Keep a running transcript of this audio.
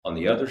on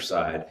the other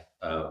side,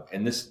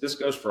 and this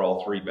goes for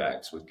all three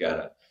bags. We've got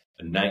a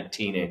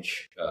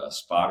 19-inch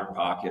spotter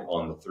pocket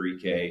on the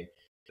 3K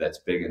that's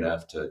big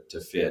enough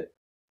to fit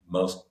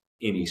most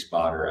any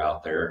spotter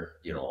out there,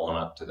 on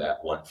up to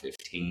that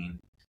 115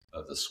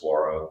 of the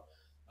Swaro.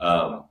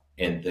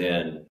 And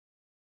then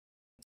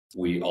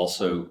we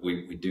also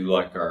we do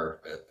like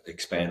our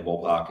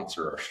expandable pockets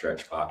or our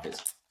stretch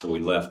pockets. So we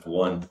left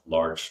one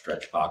large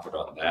stretch pocket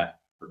on that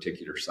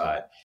particular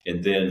side.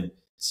 And then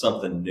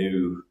something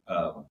new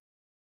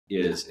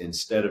is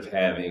instead of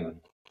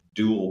having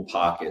dual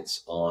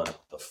pockets on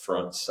the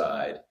front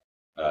side,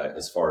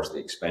 as far as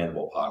the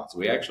expandable pockets,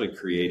 we actually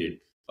created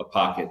a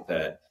pocket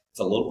that it's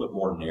a little bit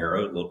more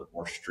narrow, a little bit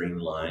more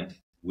streamlined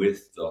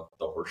with the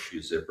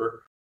horseshoe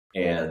zipper,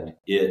 and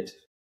it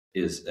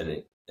is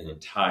an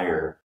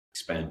entire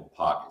expandable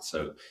pocket.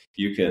 So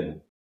you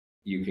can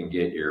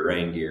get your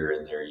rain gear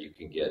in there, you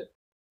can get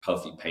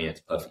puffy pants,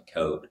 puffy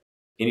coat,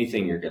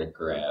 anything you're going to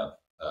grab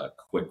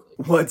quickly.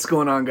 What's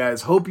going on,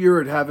 guys? Hope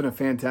you're having a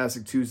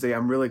fantastic Tuesday.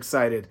 I'm really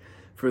excited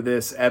for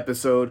this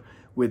episode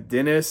with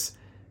Dennis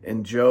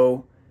and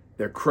Joe.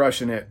 They're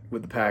crushing it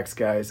with the packs,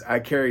 guys. I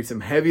carried some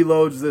heavy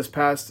loads this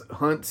past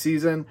hunt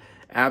season.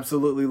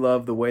 Absolutely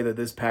love the way that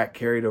this pack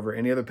carried over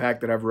any other pack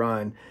that I've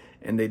run,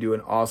 and they do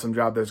an awesome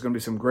job. There's going to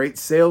be some great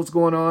sales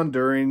going on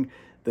during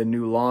the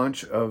new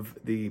launch of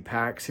the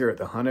packs here at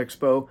the Hunt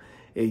Expo.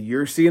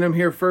 You're seeing them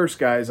here first,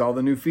 guys, all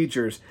the new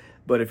features.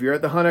 But if you're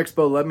at the Hunt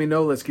Expo, let me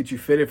know. Let's get you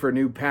fitted for a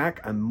new pack.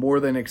 I'm more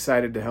than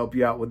excited to help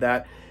you out with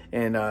that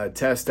and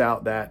test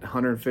out that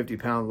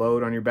 150-pound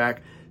load on your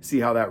back, see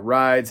how that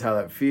rides, how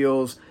that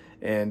feels,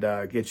 and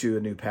get you a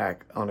new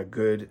pack on a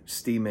good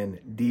steaming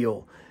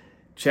deal.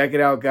 Check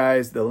it out,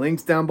 guys. The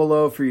link's down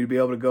below for you to be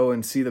able to go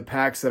and see the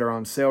packs that are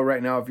on sale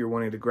right now if you're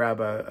wanting to grab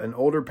an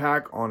older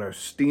pack on a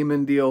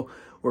steaming deal,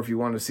 or if you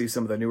want to see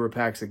some of the newer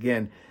packs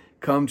again,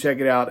 come check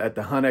it out at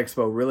the Hunt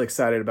Expo. Really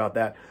excited about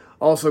that.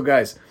 Also,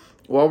 guys,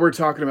 while we're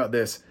talking about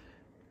this,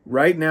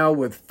 right now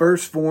with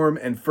First Form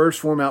and First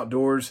Form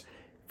Outdoors,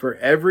 for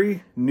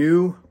every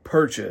new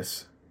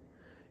purchase,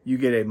 you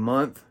get a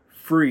month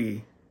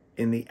free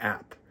in the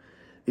app.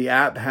 The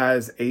app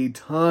has a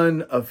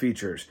ton of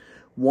features.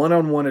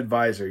 One-on-one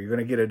advisor. You're going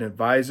to get an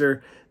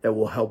advisor that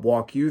will help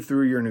walk you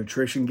through your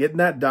nutrition, getting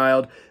that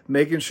dialed,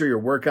 making sure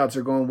your workouts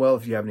are going well.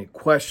 If you have any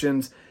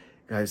questions,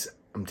 guys,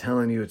 I'm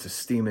telling you, it's a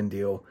steaming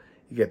deal.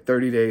 You get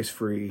 30 days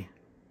free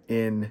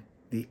in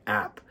the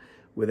app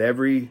with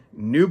every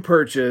new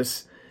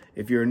purchase.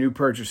 If you're a new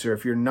purchaser,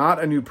 if you're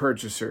not a new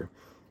purchaser,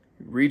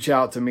 reach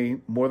out to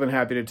me. More than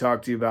happy to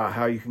talk to you about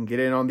how you can get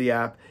in on the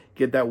app,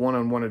 get that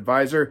one-on-one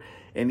advisor.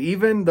 And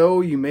even though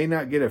you may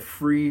not get a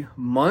free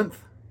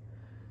month,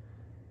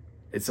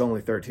 it's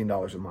only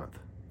 $13 a month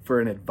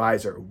for an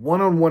advisor,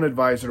 one-on-one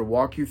advisor to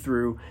walk you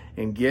through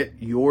and get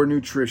your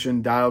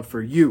nutrition dialed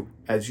for you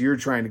as you're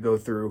trying to go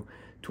through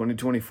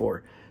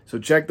 2024. So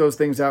check those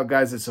things out,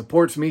 guys. It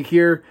supports me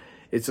here.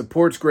 It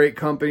supports great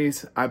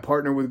companies. I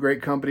partner with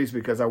great companies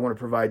because I want to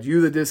provide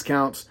you the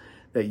discounts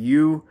that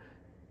you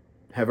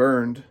have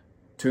earned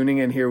tuning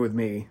in here with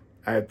me.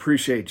 I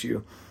appreciate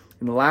you.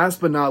 And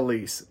last but not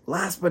least,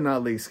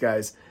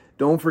 guys,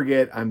 don't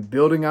forget I'm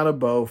building out a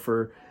bow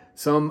for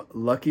some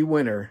lucky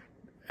winner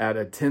at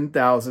a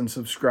 10,000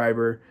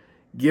 subscriber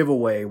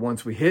giveaway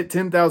once we hit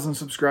 10,000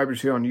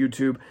 subscribers here on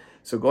YouTube.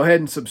 So go ahead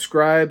and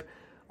subscribe,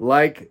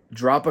 like,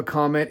 drop a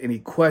comment, any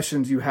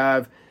questions you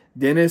have.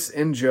 Dennis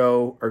and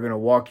Joe are going to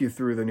walk you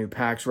through the new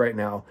packs right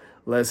now.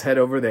 Let's head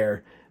over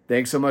there.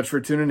 Thanks so much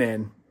for tuning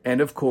in. And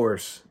of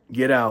course,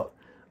 get out,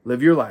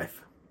 live your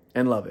life,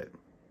 and love it.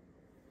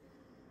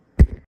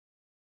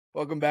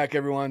 Welcome back,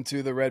 everyone,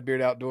 to the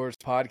Redbeard Outdoors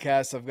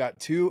podcast. I've got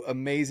two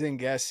amazing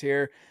guests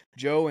here,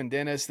 Joe and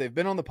Dennis. They've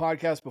been on the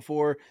podcast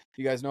before.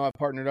 You guys know I've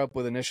partnered up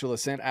with Initial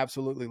Ascent.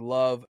 Absolutely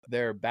love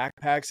their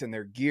backpacks and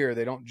their gear.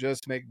 They don't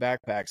just make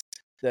backpacks.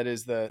 That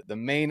is the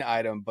main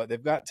item, but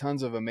they've got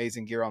tons of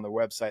amazing gear on their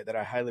website that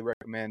I highly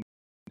recommend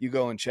you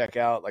go and check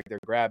out, like their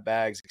grab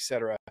bags,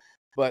 etc.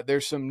 But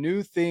there's some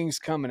new things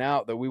coming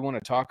out that we want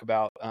to talk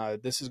about.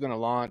 This is going to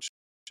launch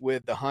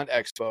with the Hunt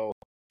Expo,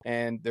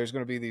 and there's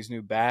going to be these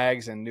new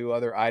bags and new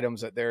other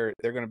items that they're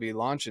going to be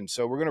launching.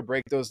 So we're going to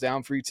break those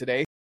down for you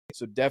today.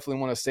 So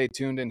definitely want to stay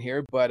tuned in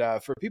here.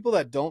 But for people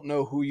that don't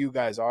know who you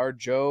guys are,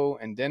 Joe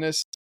and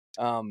Dennis,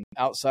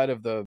 outside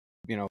of the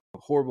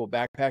horrible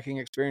backpacking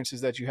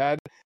experiences that you had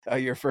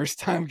your first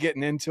time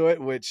getting into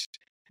it, which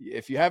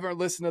if you haven't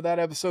listened to that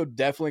episode,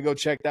 definitely go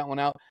check that one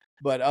out.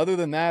 But other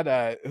than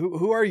that,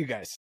 who are you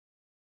guys?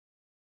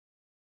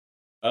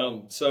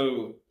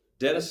 So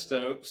Dennis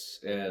Stokes,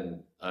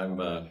 and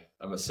I'm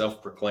a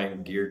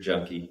self-proclaimed gear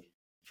junkie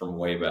from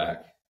way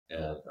back,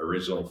 and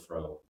originally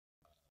from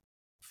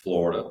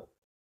Florida.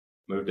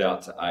 Moved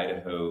out to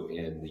Idaho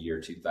in the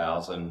year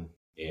 2000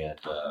 and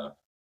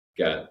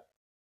got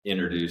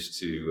introduced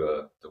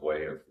to the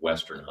way of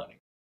Western hunting.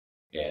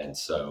 And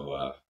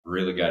so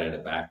really got into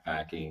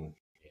backpacking.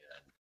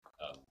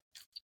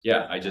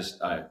 And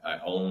I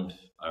owned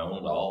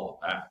all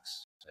the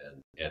packs.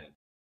 And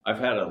I've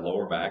had a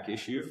lower back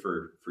issue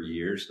for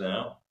years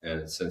now,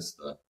 and since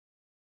the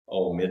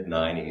mid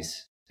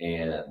 '90s,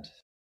 and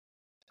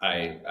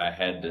I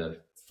had to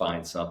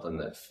find something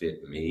that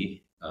fit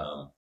me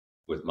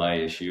with my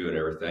issue and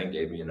everything,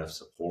 gave me enough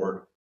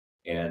support,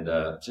 and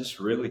just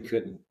really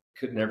could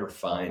never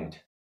find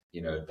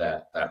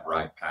that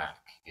right pack.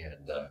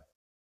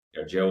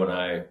 And Joe and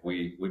I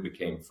we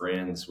became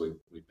friends. We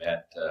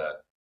met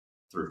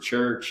through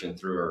church and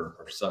through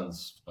our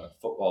son's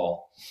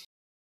football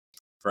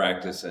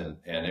practice, and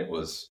it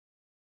was,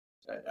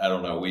 I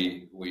don't know,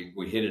 we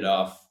hit it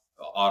off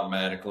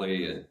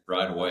automatically and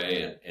right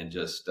away, and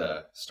just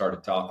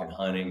started talking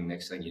hunting.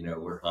 Next thing you know,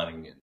 we're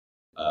hunting,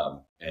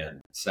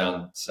 and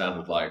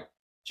sounded like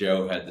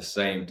Joe had the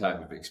same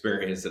type of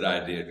experience that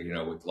I did,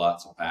 with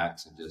lots of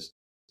packs and just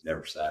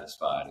never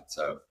satisfied. And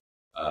so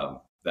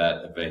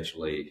that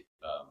eventually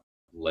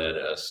led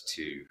us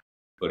to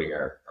putting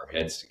our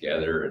heads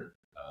together, and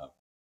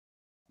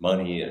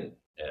money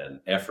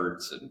and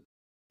efforts and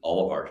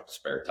all of our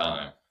spare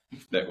time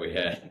that we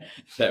had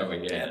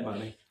And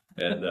money.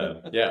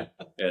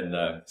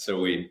 and so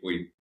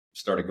we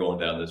started going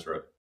down this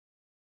road.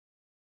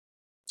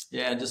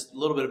 Yeah, just a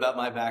little bit about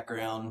my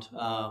background.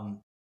 A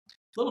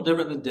little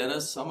different than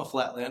Dennis. I'm a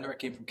flatlander. I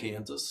came from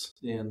Kansas,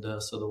 and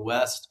so the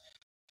West,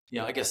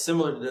 I guess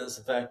similar to Dennis.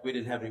 In fact, we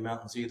didn't have any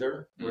mountains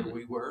either where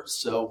we were.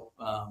 So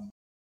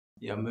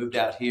moved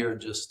out here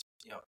and just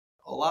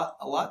a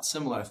lot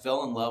similar. I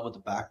fell in love with the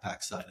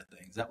backpack side of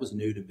things. That was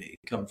new to me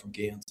coming from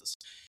Kansas.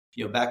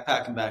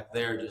 Backpacking back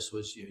there just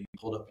was, you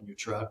pulled up in your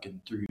truck and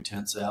threw your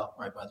tents out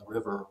right by the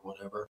river or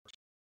whatever.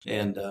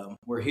 And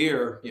we're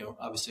here,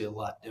 obviously a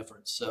lot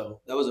different. So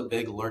that was a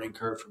big learning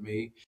curve for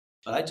me.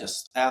 But I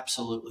just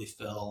absolutely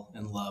fell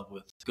in love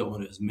with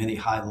going to as many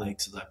high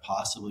lakes as I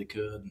possibly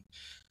could. And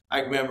I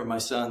remember my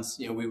sons,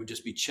 we would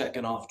just be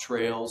checking off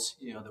trails,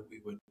 that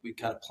we'd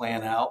kind of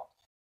plan out.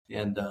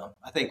 And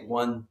I think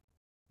one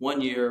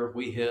year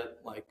we hit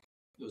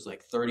it was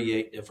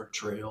 38 different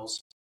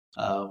trails,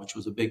 which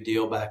was a big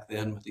deal back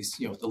then with these,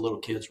 with the little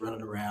kids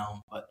running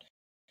around. But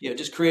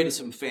just created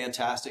some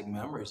fantastic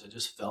memories. I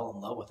just fell in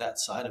love with that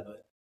side of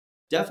it.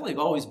 Definitely have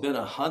always been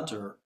a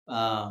hunter,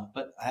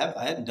 but I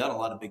hadn't done a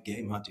lot of big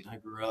game hunting. I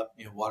grew up,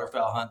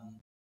 waterfowl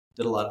hunting,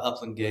 did a lot of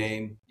upland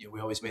game. We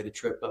always made a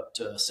trip up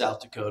to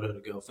South Dakota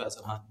to go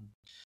pheasant hunting.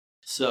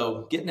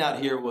 So getting out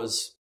here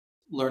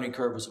learning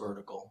curve was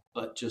vertical,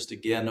 but just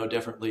again, no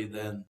differently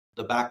than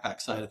the backpack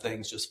side of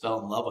things, just fell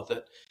in love with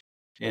it.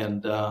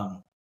 And,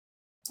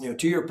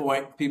 to your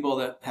point, people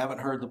that haven't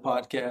heard the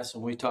podcast,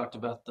 when we talked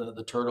about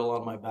the turtle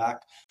on my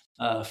back,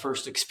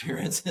 first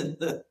experience in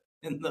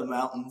the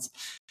mountains,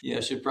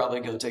 should probably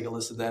go take a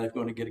listen to that if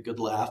you want to get a good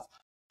laugh.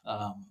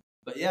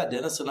 But yeah,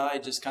 Dennis and I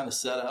just kind of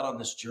set out on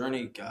this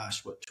journey,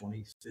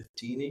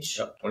 2015-ish?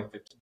 Yep,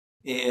 2015.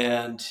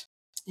 And,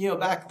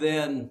 back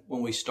then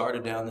when we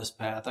started down this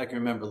path, I can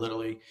remember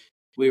literally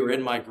we were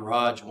in my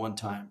garage one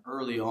time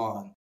early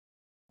on,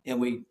 and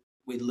we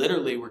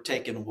literally were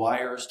taking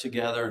wires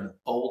together and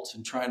bolts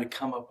and trying to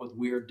come up with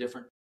weird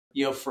different,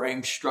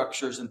 frame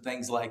structures and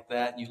things like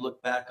that. And you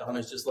look back on it,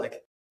 it's just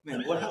like,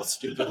 man, how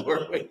stupid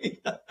were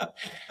we?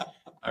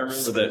 I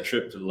remember that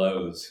trip to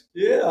Lowe's.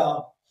 Yeah.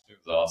 It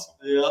was awesome.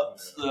 Yeah.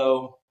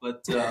 So,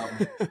 but,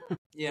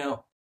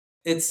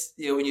 it's,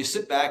 when you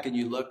sit back and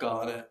you look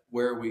on it,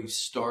 where we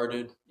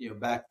started,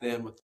 back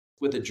then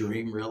with a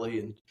dream really.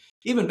 And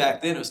even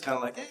back then it was kind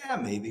of like,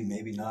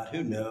 maybe not,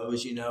 who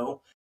knows,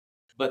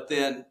 but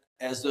then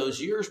as those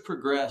years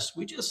progressed,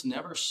 we just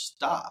never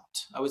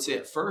stopped. I would say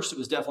at first it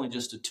was definitely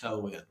just a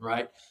toe in,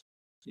 right?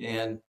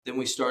 And then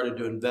we started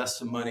to invest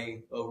some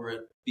money over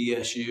at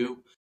BSU,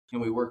 and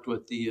we worked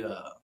with the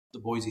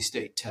Boise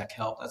State Tech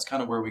Help. That's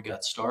kind of where we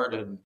got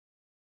started. And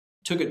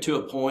took it to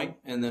a point,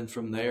 and then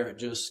from there it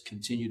just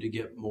continued to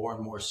get more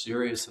and more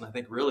serious. And I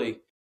think really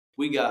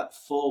we got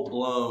full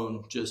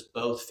blown, just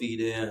both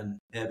feet in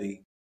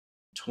heavy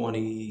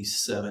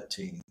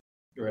 2017,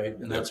 right?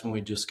 And that's when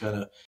we just kind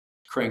of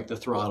cranked the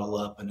throttle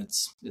up, and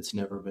it's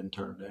never been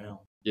turned down.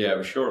 Yeah, it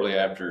was shortly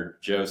after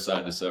Joe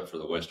signed us up for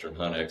the Western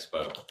Hunt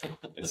Expo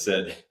and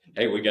said,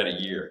 "Hey, we got a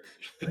year."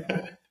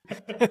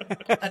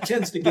 That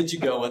tends to get you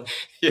going.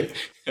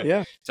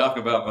 Yeah. Talk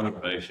about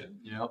motivation.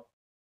 Yeah.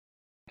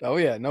 Oh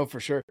yeah, no, for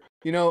sure.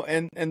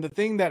 And the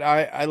thing that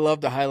I love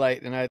to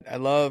highlight, and I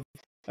love,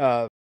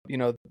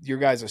 your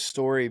guys'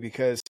 story,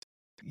 because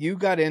you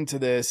got into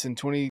this in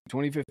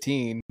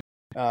 2015,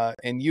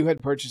 and you had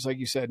purchased, like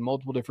you said,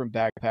 multiple different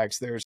backpacks.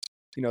 There's,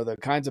 the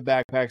kinds of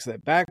backpacks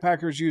that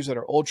backpackers use that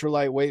are ultra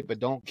lightweight, but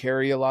don't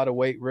carry a lot of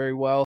weight very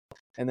well.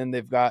 And then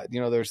they've got,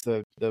 there's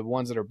the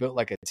ones that are built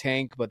like a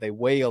tank, but they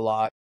weigh a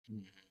lot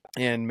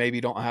and maybe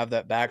don't have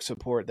that back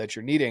support that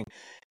you're needing.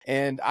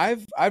 And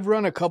I've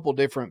run a couple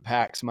different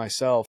packs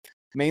myself,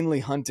 mainly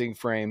hunting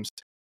frames.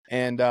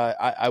 And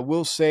I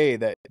will say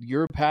that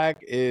your pack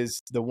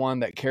is the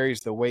one that carries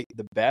the weight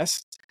the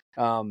best.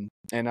 And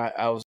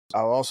I'll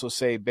also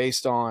say,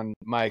 based on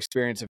my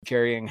experience of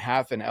carrying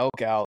half an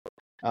elk out,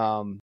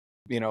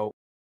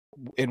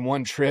 in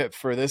one trip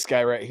for this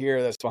guy right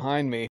here that's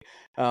behind me.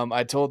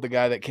 I told the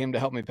guy that came to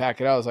help me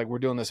pack it out, I was like, we're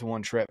doing this in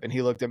one trip. And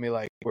he looked at me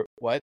like,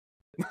 what?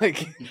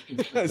 Like,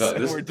 I said,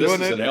 this, we're this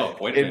doing is it. an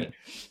elk. Wait a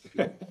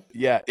minute.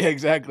 Yeah,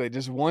 exactly.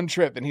 Just one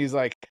trip. And he's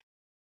like,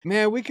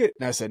 man, we could.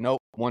 And I said, nope,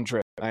 one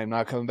trip. I am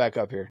not coming back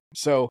up here.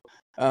 So,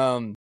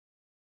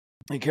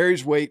 it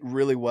carries weight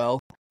really well.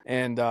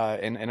 And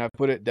I've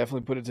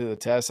definitely put it to the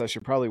test. I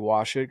should probably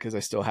wash it because I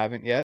still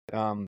haven't yet.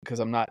 Because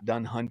I'm not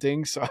done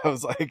hunting. So I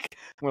was like,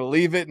 I'm going to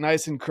leave it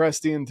nice and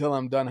crusty until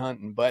I'm done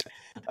hunting. But,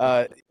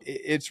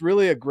 it's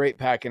really a great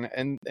pack.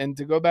 And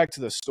to go back to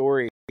the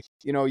story,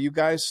 you know, you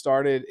guys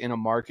started in a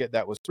market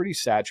that was pretty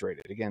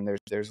saturated. Again,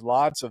 there's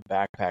lots of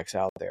backpacks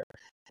out there.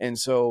 And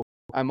so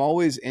I'm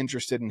always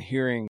interested in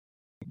hearing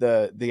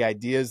the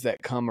ideas that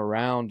come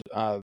around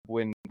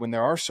when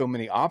there are so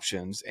many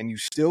options and you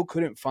still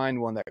couldn't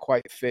find one that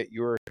quite fit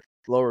your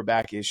lower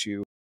back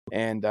issue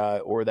and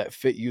or that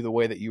fit you the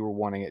way that you were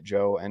wanting it,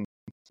 Joe. And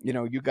you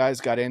know, you guys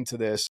got into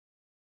this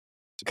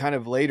kind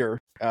of later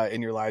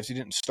in your lives. You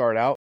didn't start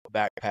out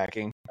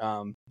backpacking,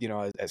 you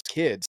know, as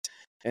kids.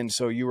 And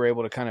so you were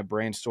able to kind of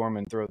brainstorm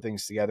and throw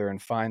things together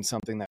and find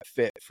something that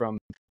fit from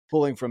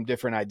pulling from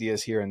different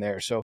ideas here and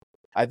there. So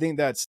I think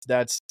that's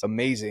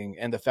amazing.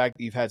 And the fact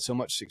that you've had so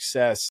much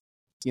success,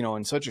 you know,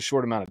 in such a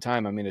short amount of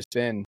time. I mean, it's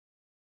been,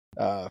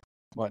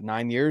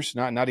 9 years,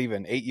 not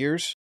even 8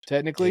 years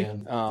technically.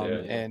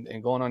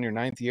 And going on your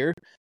 9th year.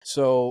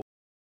 So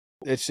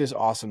it's just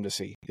awesome to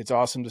see. It's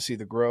awesome to see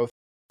the growth.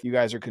 You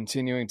guys are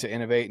continuing to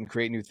innovate and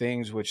create new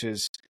things, which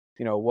is,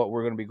 you know, what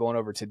we're going to be going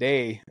over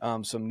today.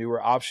 Some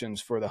newer options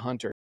for the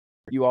hunter.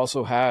 You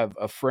also have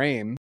a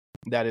frame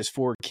that is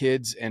for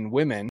kids and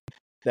women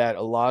that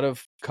a lot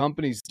of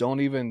companies don't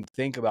even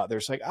think about. They're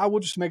just like, we'll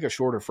just make a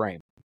shorter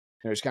frame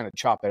and just kind of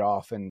chop it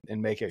off and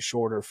make it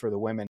shorter for the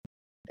women.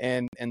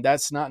 And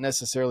that's not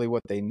necessarily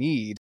what they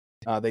need.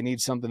 They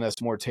need something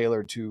that's more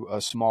tailored to a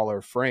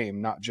smaller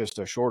frame, not just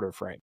a shorter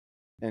frame.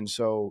 And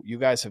so you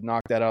guys have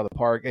knocked that out of the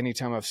park.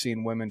 Anytime I've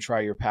seen women try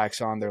your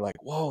packs on, they're like,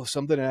 whoa,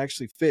 something that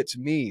actually fits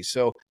me.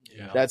 So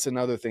that's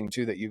another thing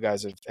too that you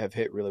guys have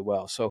hit really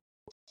well. So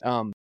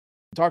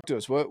talk to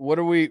us. What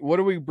are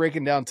we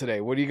breaking down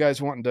today? What are you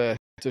guys wanting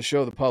to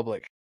show the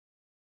public?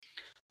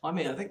 I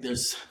mean, I think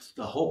there's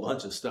a whole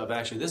bunch of stuff.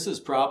 Actually, this is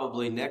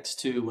probably next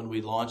to when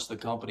we launched the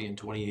company in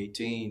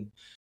 2018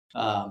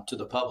 to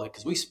the public,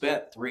 because we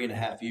spent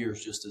 3.5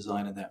 years just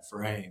designing that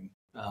frame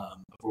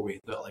before we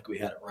felt like we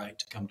had it right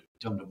to come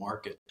to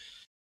market.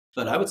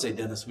 But I would say,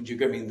 Dennis, I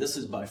mean, this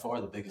is by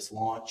far the biggest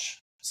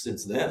launch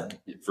since then,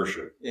 for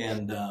sure.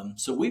 And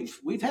so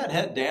we've had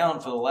head down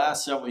for the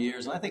last several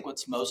years, and I think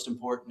what's most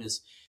important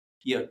is,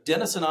 you know,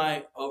 Dennis and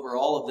I, over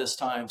all of this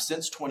time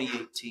since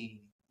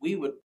 2018, we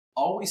would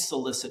always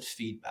solicit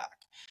feedback.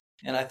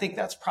 And I think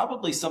that's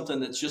probably something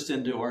that's just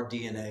into our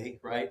DNA,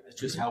 right?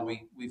 It's just how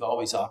we've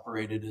always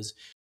operated, is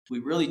we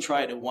really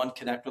try to,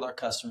 connect with our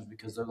customers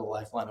because they're the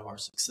lifeline of our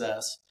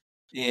success.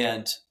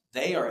 And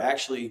they are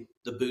actually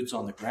the boots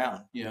on the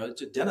ground. You know,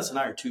 Dennis and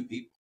I are two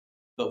people.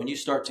 But when you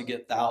start to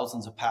get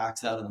thousands of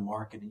packs out in the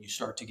market and you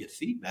start to get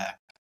feedback,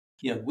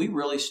 you know, we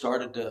really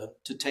started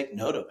to take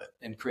note of it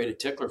and created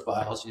tickler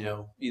files, you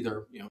know,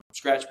 either, you know,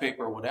 scratch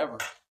paper or whatever,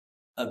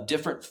 of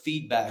different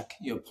feedback,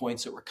 you know,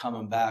 points that were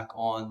coming back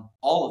on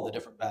all of the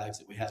different bags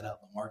that we had out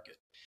in the market.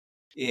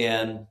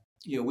 And,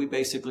 you know, we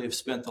basically have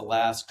spent the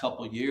last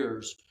couple of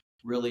years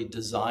really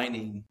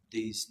designing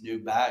these new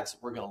bags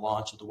that we're going to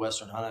launch at the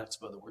Western Hunt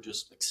Expo that we're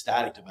just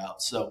ecstatic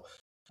about. So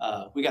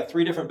we got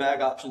 3 different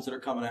bag options that are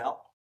coming out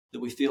that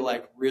we feel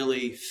like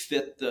really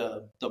fit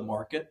the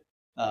market,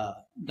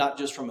 not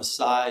just from a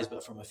size,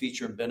 but from a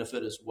feature and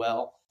benefit as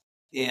well.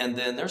 And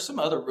then there's some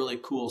other really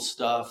cool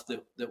stuff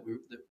that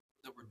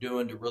we're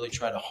doing to really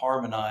try to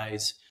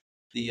harmonize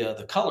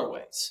the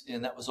colorways.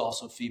 And that was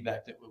also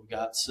feedback that we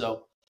got.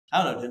 So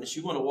I don't know, Dennis,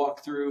 you want to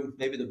walk through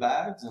maybe the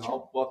bags, and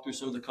I'll walk through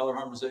some of the color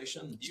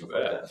harmonization and stuff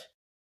like that.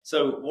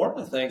 So one of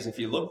the things, if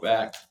you look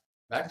back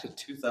to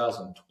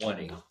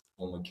 2020,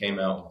 when we came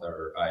out with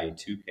our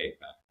IA2K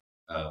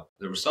pack,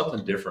 there was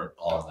something different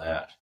on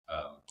that.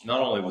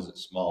 Not only was it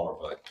smaller,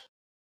 but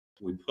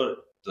we put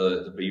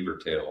the beaver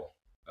tail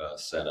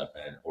setup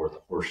in it, or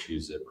the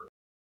horseshoe zipper.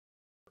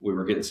 We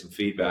were getting some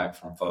feedback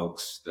from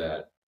folks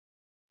that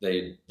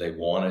they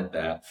wanted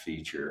that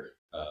feature.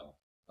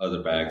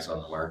 Other bags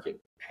on the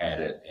market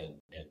had it,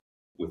 and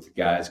with the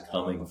guys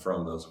coming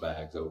from those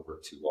bags over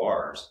to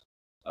ours,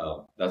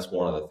 that's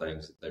one of the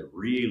things that they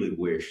really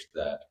wish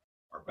that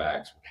our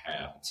bags would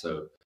have. And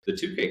so the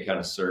 2K kind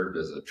of served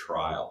as a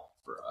trial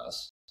for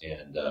us,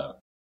 and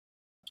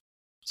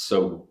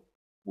so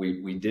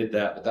we did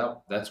that.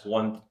 But that's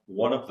one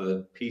of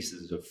the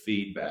pieces of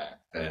feedback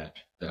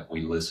that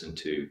we listened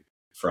to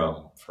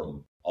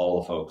from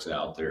all the folks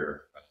out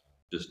there,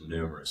 just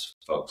numerous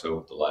folks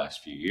over the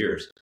last few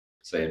years,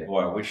 saying,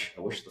 "Boy, I wish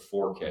the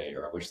 4K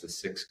or I wish the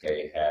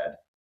 6K had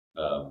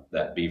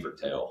that beaver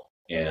tail."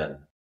 And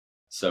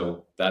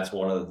so that's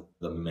one of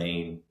the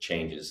main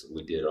changes that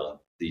we did on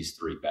these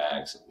 3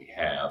 bags that we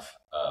have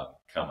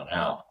coming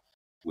out.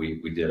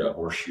 We did a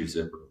horseshoe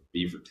zipper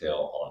beaver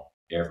tail on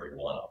every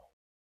one of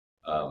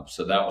them.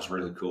 So that was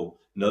really cool.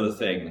 Another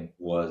thing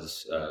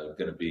was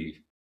going to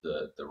be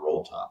the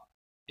roll top,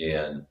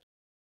 and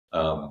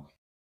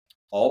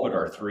all but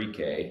our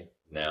 3K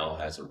now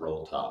has a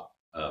roll top.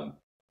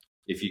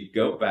 If you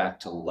go back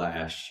to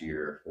last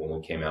year when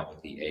we came out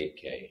with the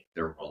 8K,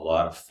 there were a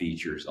lot of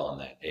features on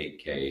that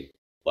 8K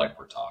like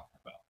we're talking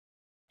about.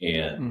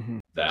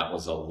 And that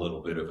was a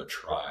little bit of a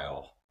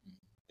trial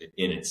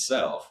in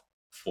itself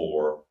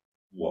for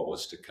what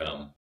was to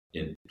come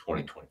in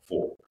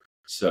 2024.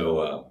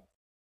 So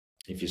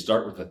if you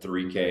start with the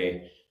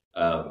 3K,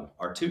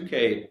 our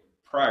 2K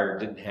prior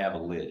didn't have a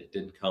lid. It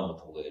didn't come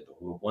with a lid.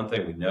 But one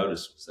thing we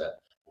noticed was that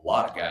a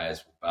lot of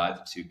guys would buy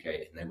the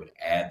 2K and they would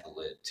add the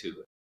lid to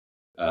it,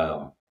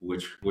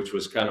 which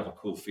was kind of a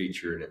cool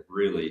feature, and it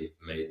really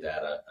made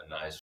that a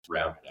nice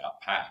rounded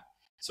out pack.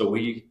 So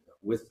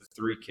with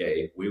the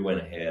 3K, we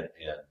went ahead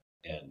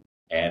and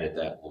added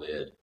that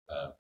lid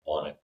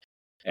on it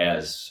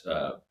as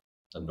a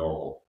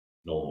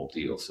normal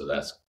deal. So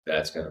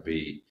that's going to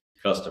be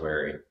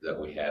customary that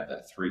we have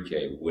that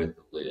 3K with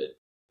the lid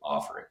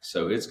offering.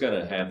 So it's going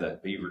to have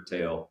that beaver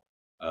tail.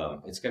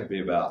 It's going to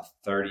be about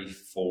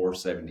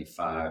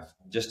 3475,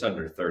 just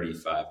under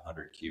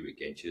 3,500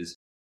 cubic inches.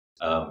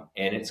 And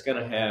it's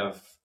going to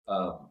have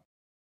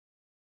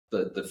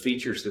the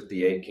features that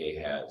the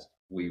 8K has.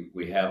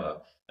 We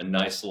have a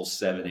nice little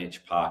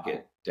 7-inch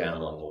pocket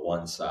down on the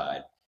one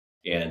side.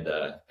 And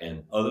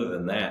other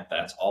than that,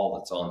 that's all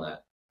that's on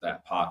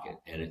that pocket.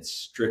 And it's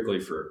strictly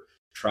for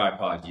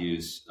tripod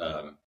use.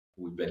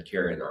 We've been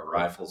carrying our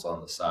rifles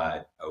on the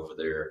side over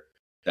there.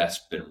 That's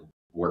been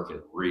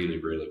working really,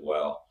 really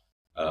well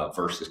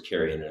versus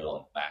carrying it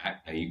on the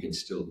back. Now you can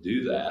still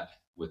do that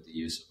with the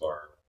use of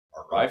our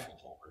rifle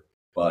holder,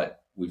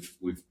 but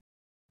we've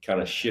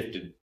kind of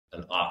shifted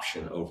an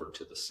option over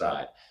to the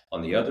side.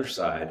 On the other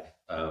side,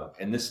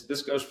 and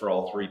this goes for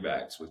all three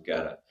bags, we've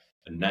got a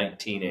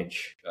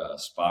 19-inch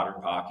spotter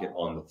pocket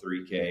on the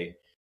 3K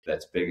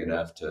that's big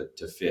enough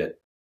to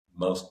fit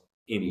most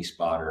any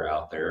spotter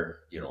out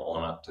there,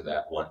 on up to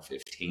that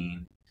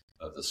 115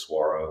 of the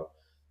Swaro.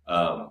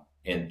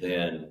 And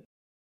then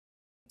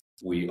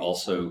we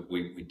also,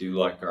 we do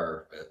like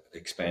our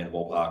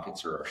expandable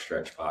pockets or our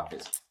stretch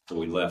pockets. So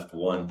we left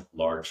one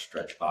large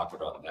stretch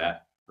pocket on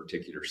that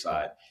particular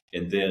side.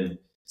 And then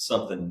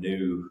something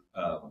new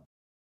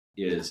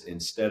is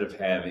instead of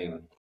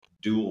having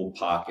dual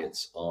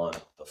pockets on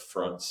the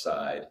front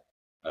side,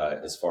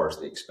 as far as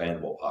the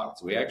expandable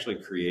pockets, we actually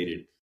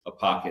created a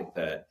pocket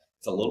that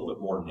it's a little bit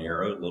more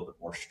narrow, a little bit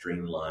more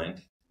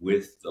streamlined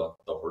with the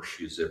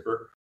horseshoe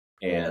zipper,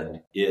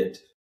 and it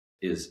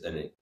is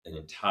an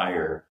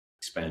entire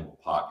expandable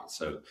pocket.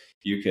 So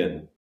you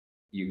can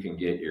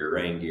get your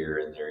rain gear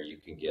in there, you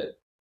can get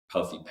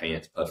puffy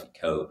pants, puffy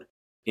coat,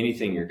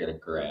 anything you're going to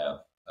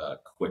grab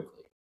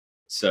quickly.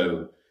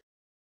 So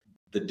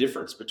the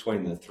difference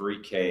between the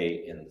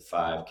 3K and the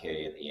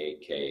 5K and the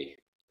 8K,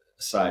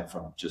 aside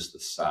from just the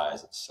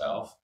size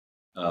itself,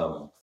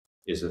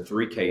 is the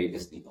 3K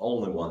is the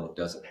only one that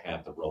doesn't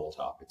have the roll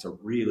top. It's a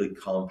really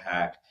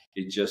compact.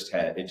 It just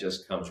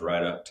comes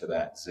right up to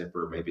that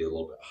zipper, maybe a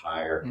little bit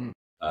higher.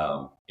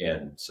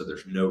 And so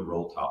there's no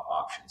roll top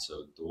option.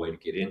 So the way to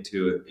get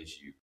into it is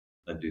you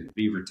undo the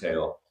beaver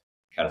tail,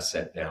 kind of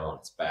set down on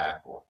its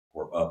back or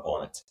up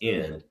on its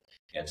end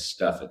and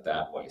stuff it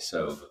that way.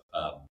 So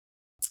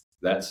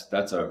that's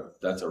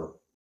a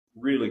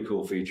really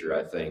cool feature,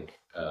 I think,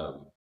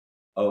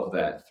 of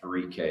that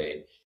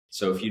 3K.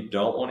 So if you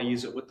don't want to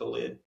use it with the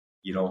lid,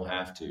 you don't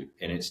have to.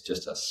 And it's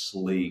just a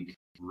sleek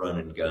run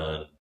and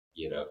gun,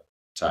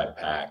 type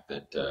pack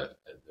that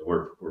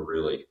we're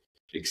really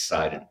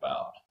excited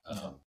about.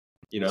 So,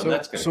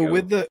 that's going to so go.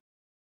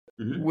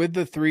 with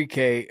the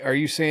 3K, are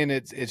you saying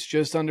it's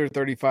just under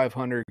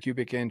 3,500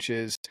 cubic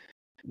inches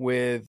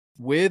with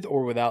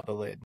or without the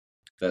lid?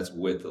 That's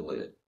with the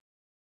lid.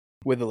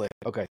 With the lid.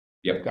 Okay.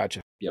 Yep.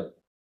 Gotcha. Yep.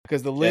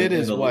 Because the lid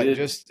is the what? lid,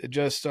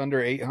 just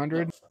under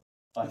 800?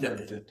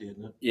 550,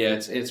 isn't it? Yeah,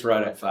 it's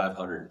right at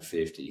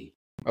 550.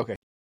 Okay.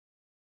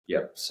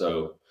 Yep.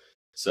 So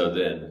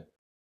then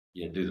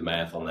do the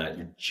math on that.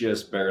 You're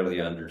just barely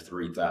under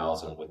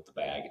 3,000 with the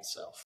bag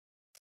itself.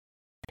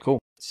 Cool.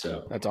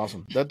 So that's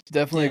awesome. That's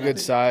definitely a good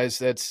size.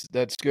 That's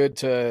good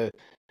to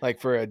like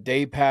for a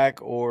day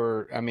pack,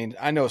 or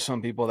I know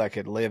some people that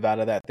could live out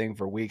of that thing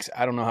for weeks.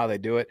 I don't know how they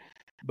do it,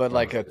 but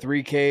like a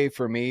 3K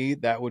for me,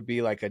 that would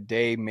be like a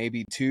day,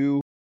 maybe two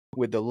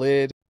with the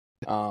lid.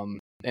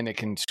 And it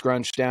can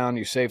scrunch down.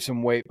 You save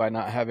some weight by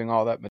not having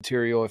all that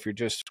material if you're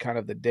just kind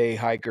of the day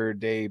hiker,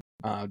 day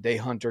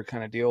hunter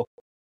kind of deal.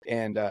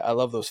 And I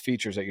love those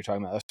features that you're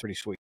talking about. That's pretty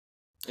sweet.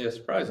 Yeah,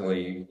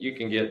 surprisingly, you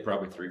can get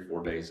probably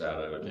 3-4 days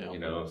out of it.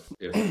 Yeah.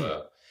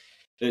 If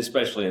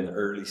especially in the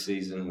early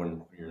season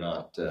when you're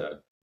not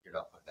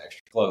putting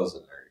extra clothes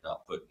in there, you're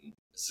not putting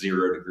a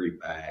 0-degree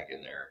bag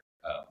in there,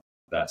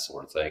 that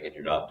sort of thing, and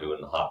you're not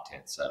doing the hot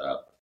tent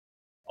setup,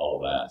 all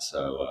of that.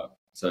 So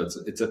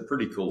it's a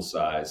pretty cool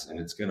size, and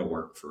it's going to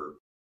work for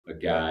a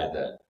guy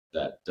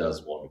that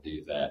does want to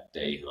do that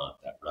day hunt,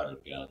 that run and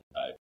gun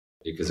type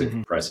because it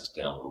compresses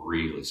down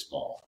really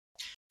small.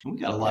 And we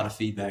got a lot of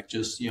feedback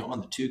just,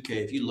 on the 2K.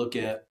 If you look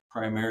at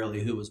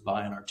primarily who was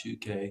buying our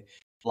 2K,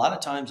 a lot of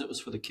times it was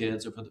for the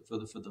kids or for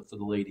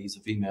the ladies,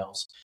 the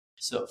females.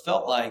 So it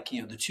felt like,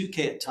 the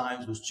 2K at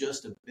times was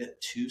just a bit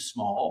too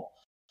small.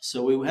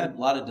 So we had a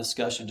lot of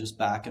discussion just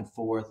back and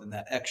forth, and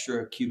that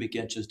extra cubic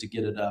inches to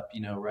get it up,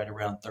 right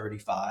around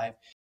 35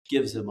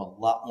 gives them a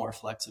lot more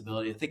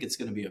flexibility. I think it's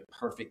going to be a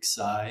perfect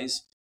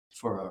size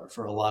for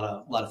a lot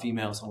of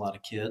females and a lot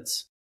of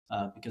kids.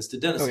 Because to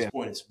Dennis's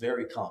point, it's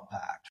very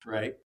compact,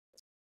 right?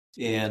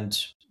 And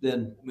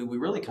then we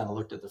really kind of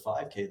looked at the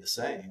 5K the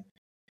same,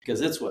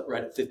 because it's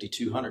right at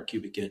 5,200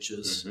 cubic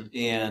inches.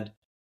 And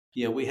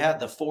we had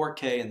the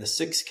 4K and the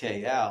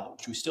 6K out,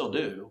 which we still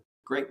do,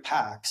 great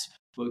packs,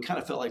 but we kind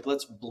of felt like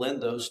let's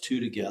blend those two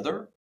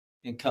together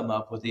and come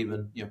up with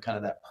even kind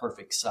of that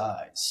perfect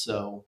size.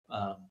 So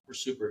we're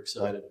super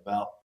excited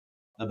about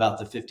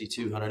the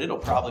 5,200. It'll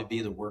probably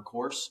be the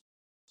workhorse.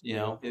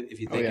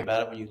 If you think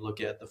about it, when you look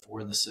at the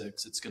 4 and the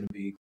 6,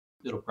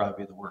 it'll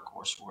probably be the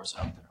workhorse for us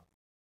out there.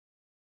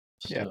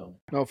 So. Yeah,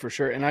 no, for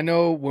sure. And I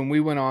know when we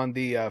went on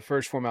the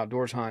First Form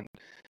Outdoors hunt,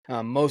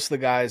 most of the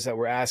guys that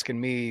were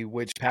asking me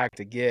which pack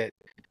to get,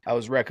 I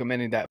was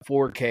recommending that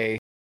 4K,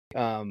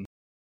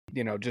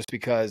 just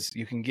because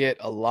you can get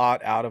a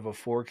lot out of a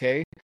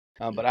 4K.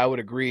 But I would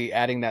agree,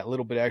 adding that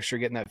little bit extra,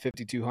 getting that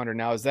 5,200.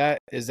 Now, is that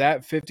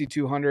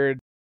 5,200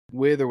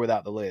 with or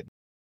without the lid?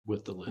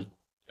 With the lid.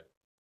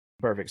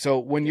 Perfect. So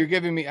when you're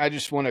giving me, I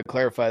just want to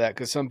clarify that,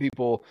 because some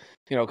people,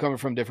 coming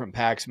from different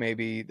packs,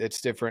 maybe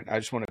it's different. I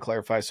just want to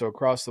clarify. So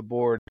across the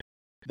board,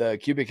 the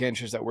cubic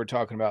inches that we're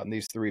talking about in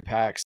these 3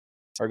 packs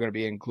are going to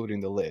be including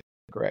the lid,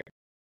 correct?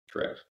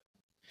 Correct.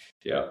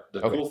 Yeah.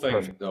 The cool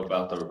thing though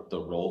about the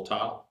roll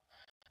top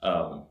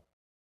on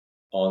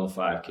the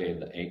 5K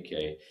and the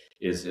 8K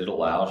is it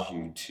allows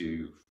you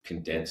to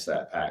condense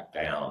that pack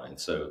down. And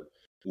so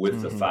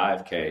with the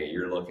 5K,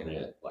 you're looking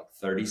at like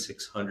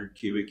 3,600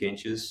 cubic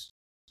inches.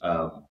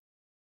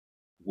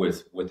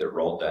 With it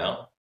rolled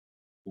down,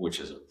 which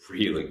is a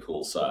really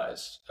cool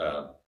size.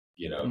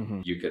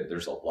 You could,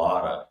 there's a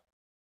lot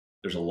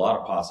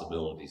of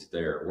possibilities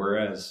there.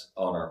 Whereas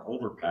on our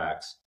older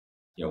packs,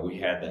 we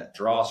had that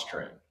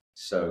drawstring.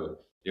 So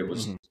it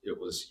was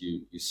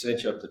you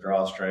cinch up the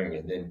drawstring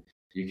and then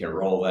you can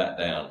roll that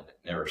down. It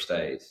never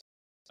stays.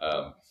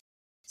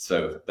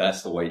 So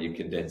that's the way you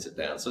condense it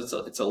down. So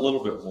it's a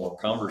little bit more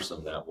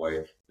cumbersome that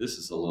way. This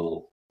is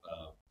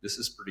this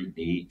is pretty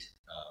neat,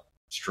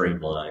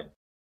 streamlined,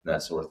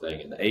 that sort of thing.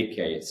 And the 8K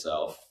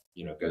itself,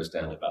 goes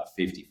down to about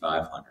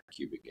 5,500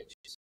 cubic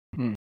inches.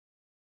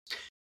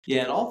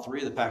 Yeah, and all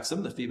 3 of the packs, some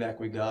of the feedback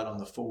we got on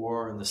the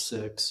 4 and the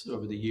 6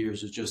 over the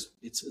years is just,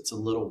 it's a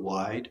little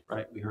wide,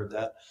 right? We heard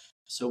that.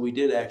 So we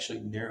did actually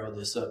narrow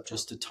this up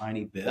just a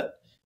tiny bit.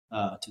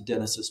 To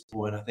Dennis's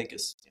point, I think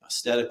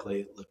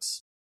aesthetically it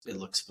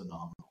looks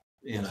phenomenal.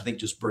 And I think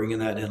just bringing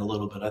that in a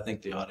little bit, I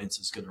think the audience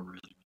is going to really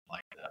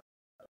like that.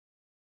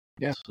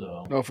 Yeah,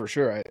 so. No, for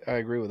sure. I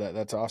agree with that.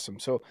 That's awesome.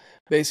 So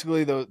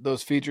basically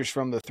those features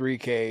from the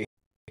 3K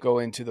go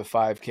into the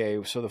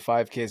 5K. So the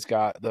 5K's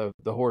got the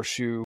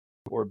horseshoe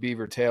or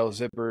beaver tail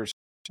zippers.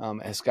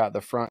 It's got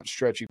the front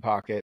stretchy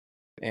pocket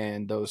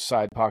and those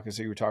side pockets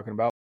that you were talking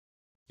about.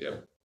 Yeah.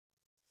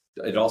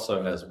 It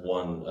also has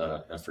one,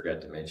 I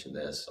forgot to mention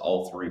this,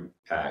 all 3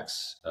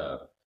 packs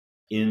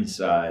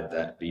inside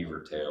that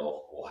beaver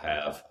tail will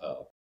have a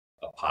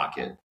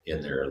pocket in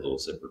there, a little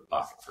zipper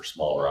pocket for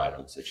smaller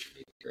items that you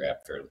need to grab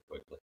fairly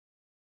quickly.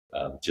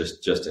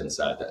 Just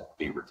inside that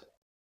beaver tail.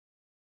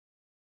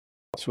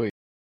 Sweet.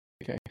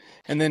 Okay.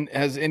 And then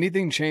has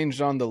anything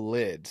changed on the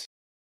lids?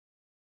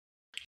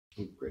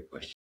 Ooh, great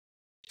question.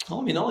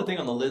 Well, the only thing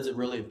on the lids that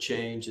really have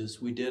changed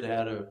is we did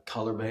add a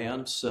color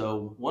band.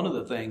 So one of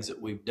the things that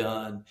we've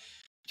done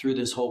through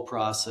this whole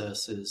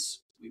process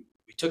is we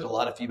took a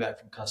lot of feedback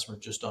from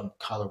customers just on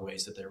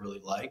colorways that they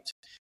really liked.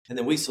 And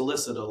then we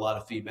solicited a lot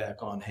of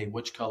feedback on, hey,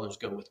 which colors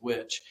go with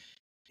which.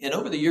 And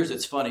over the years,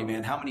 it's funny,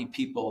 man, how many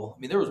people,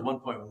 there was one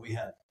point when we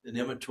had an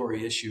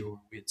inventory issue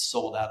where we had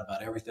sold out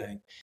about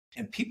everything.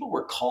 And people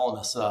were calling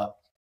us up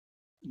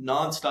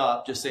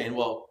nonstop, just saying,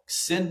 well,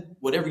 send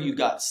whatever you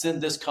got,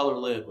 send this color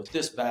lid with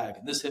this bag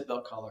and this hip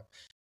belt color.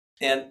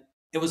 And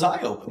it was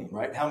eye-opening,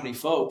 right? How many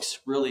folks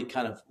really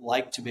kind of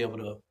like to be able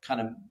to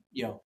kind of,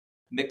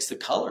 mix the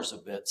colors a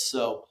bit.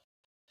 So,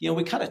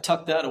 we kind of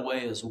tucked that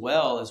away as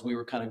well as we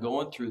were kind of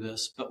going through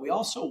this, but we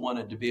also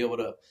wanted to be able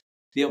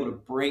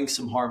to bring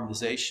some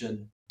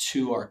harmonization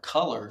to our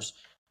colors,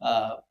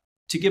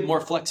 to give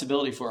more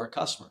flexibility for our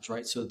customers,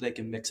 right? So that they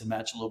can mix and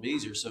match a little bit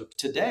easier. So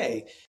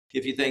today,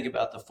 if you think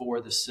about the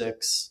 4, the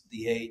 6,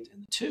 the 8,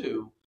 and the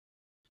 2,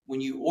 when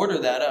you order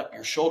that up,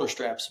 your shoulder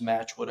straps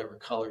match whatever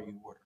color you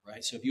order,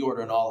 right? So if you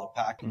order an olive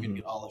pack, you're going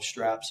to get olive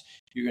straps,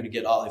 you're going to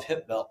get olive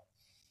hip belt.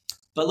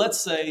 But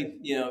let's say,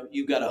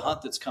 you've got a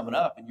hunt that's coming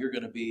up and you're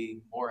going to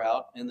be more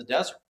out in the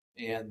desert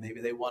and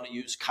maybe they want to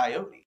use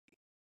coyote.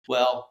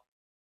 Well,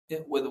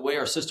 with the way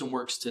our system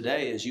works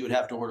today is you would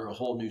have to order a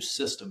whole new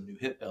system, new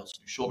hip belts,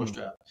 new shoulder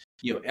strap,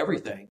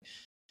 everything.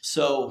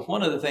 So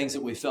one of the things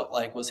that we felt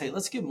like was, hey,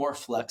 let's give more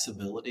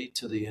flexibility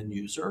to the end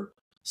user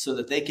so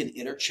that they can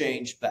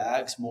interchange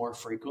bags more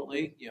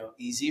frequently,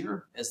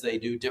 easier as they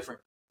do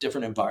different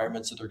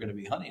environments that they're going to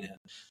be hunting in.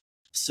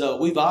 So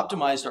we've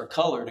optimized our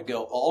color to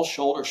go all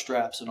shoulder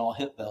straps and all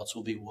hip belts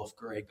will be wolf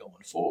gray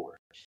going forward.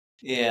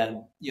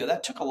 And,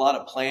 that took a lot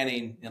of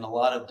planning and a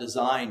lot of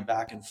design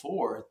back and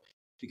forth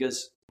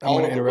because I'm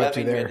going to interrupt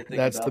you there.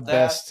 That's the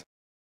best.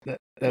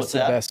 That's the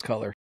best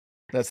color.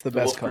 That's the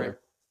best color.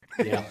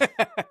 Yeah.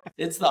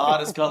 It's the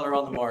hottest color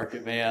on the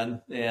market,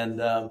 man.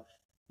 And,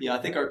 I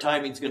think our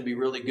timing is going to be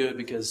really good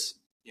because,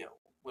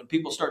 when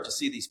people start to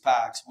see these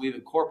packs, we've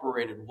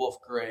incorporated wolf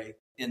gray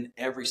in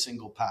every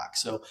single pack.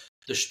 So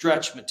the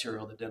stretch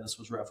material that Dennis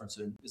was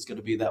referencing is going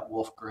to be that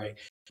wolf gray.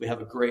 We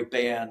have a gray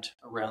band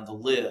around the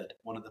lid.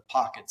 One of the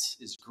pockets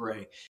is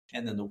gray.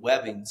 And then the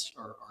webbings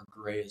are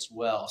gray as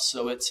well.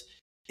 So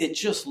it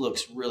just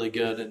looks really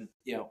good. And,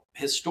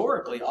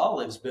 historically,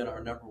 olive's been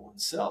our number one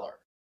seller.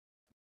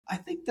 I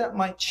think that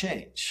might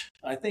change.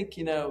 I think,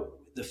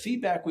 the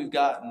feedback we've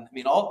gotten,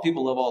 all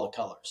people love all the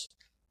colors.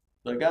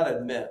 But I got to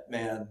admit,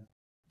 man,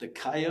 the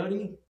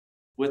coyote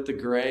with the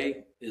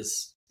gray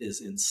is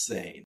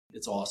insane.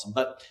 It's awesome.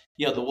 But,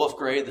 the wolf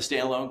gray, the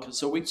standalone.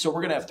 So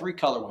we're going to have three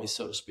colorways,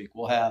 so to speak.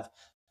 We'll have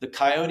the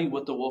coyote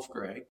with the wolf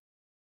gray.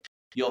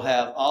 You'll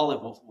have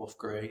olive wolf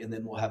gray, and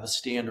then we'll have a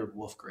standard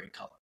wolf gray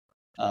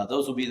color.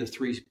 Those will be the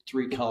three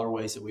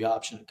colorways that we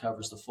option. It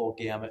covers the full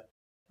gamut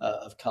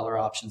of color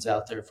options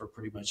out there for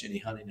pretty much any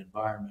hunting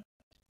environment.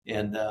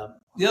 And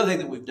the other thing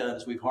that we've done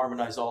is we've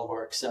harmonized all of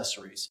our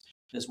accessories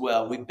as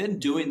well. We've been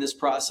doing this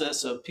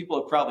process of people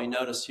have probably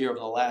noticed here over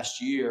the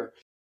last year,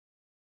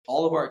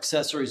 all of our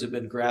accessories have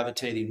been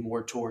gravitating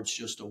more towards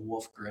just a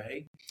wolf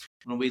gray.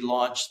 When we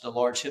launched the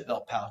large hip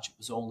belt pouch, it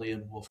was only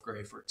in wolf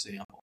gray, for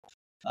example.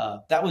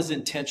 That was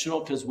intentional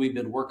because we've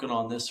been working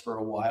on this for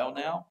a while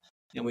now.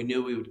 And we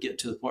knew we would get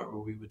to the point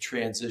where we would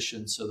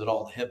transition so that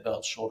all the hip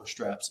belts, shoulder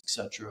straps,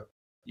 etc.,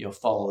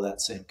 follow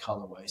that same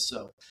colorway.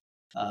 So,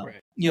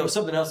 right.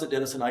 Something else that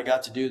Dennis and I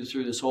got to do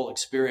through this whole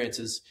experience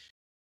is,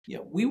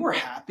 we were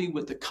happy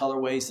with the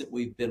colorways that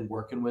we've been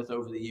working with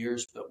over the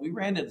years, but we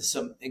ran into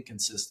some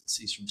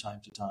inconsistencies from time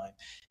to time.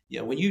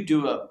 When you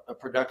do a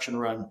production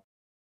run,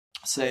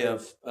 say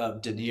of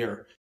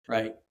denier,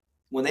 right?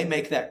 When they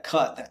make that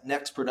cut, that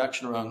next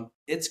production run,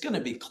 it's going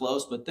to be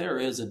close, but there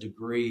is a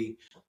degree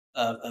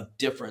of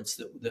difference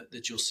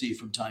that you'll see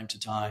from time to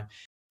time.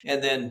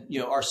 And then,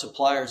 our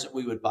suppliers that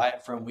we would buy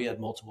it from, we had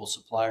multiple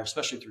suppliers,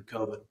 especially through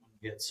COVID.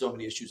 We had so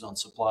many issues on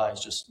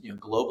supplies, just,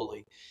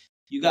 globally.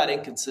 You got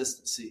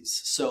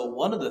inconsistencies. So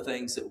one of the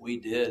things that we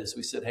did is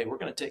we said, hey, we're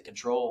going to take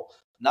control,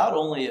 not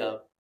only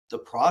of the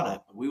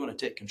product, but we want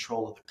to take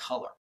control of the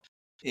color.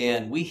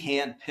 And we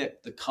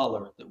handpicked the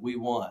color that we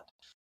want.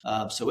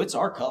 So it's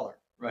our color,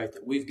 right,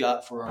 that we've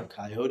got for our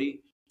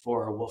coyote,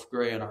 for our wolf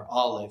gray, and our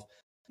olive.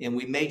 And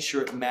we made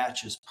sure it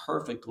matches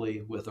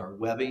perfectly with our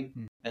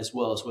webbing as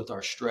well as with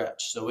our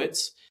stretch. So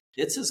it's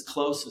as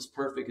close as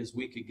perfect as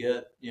we could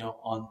get,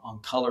 on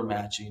color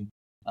matching,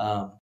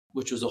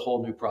 which was a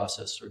whole new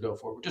process to go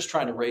forward. We're just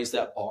trying to raise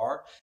that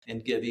bar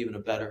and give even a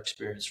better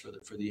experience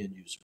for the end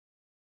user.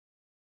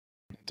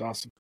 That's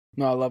awesome.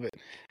 No, I love it.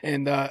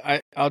 And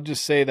I'll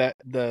just say that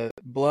the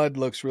blood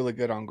looks really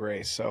good on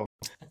gray. So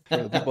for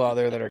the people out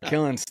there that are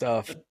killing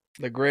stuff,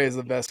 the gray is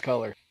the best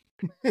color.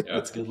 Yeah,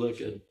 it's good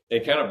looking.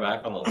 And kind of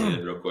back on the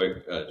lid real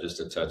quick, just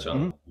to touch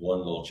on one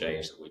little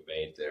change that we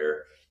made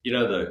there.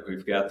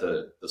 We've got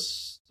the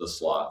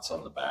slots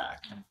on the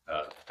back,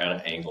 kind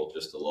of angled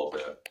just a little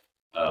bit.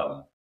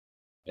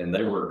 And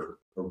they were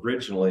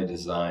originally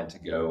designed to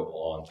go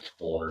on the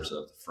corners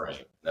of the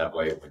frame. That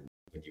way,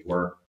 when you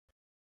weren't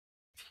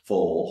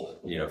full,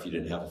 if you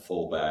didn't have a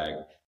full bag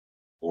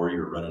or you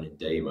were running in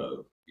day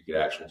mode, you could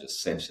actually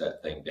just cinch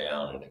that thing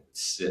down and it would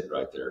sit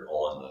right there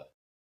on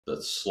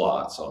the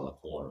slots on the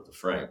corner of the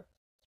frame.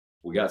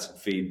 We got some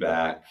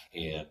feedback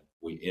and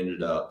we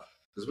ended up,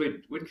 because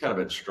we'd kind of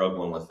been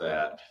struggling with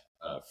that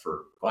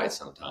for quite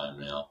some time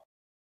now,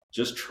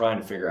 just trying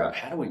to figure out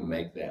how do we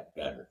make that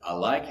better. I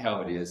like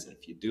how it is, and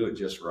if you do it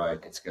just right,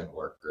 it's going to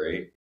work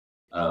great.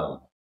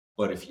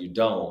 But if you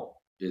don't,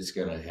 it's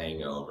going to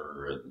hang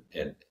over,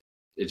 and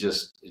it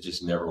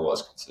just never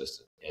was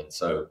consistent. And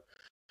so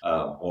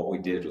what we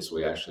did was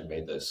we actually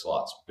made those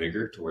slots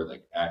bigger to where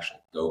they actually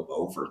go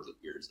over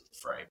the ears of the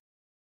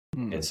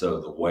frame. And so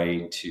the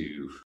way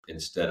to,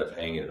 instead of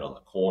hanging it on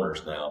the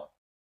corners now,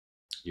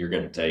 you're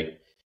going to take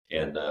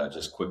and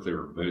just quickly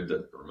remove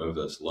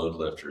those load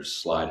lifters,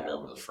 slide it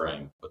over the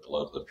frame, put the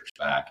load lifters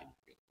back, and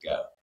you're good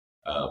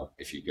to go.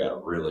 If you've got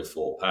a really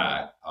full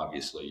pack,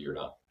 obviously you're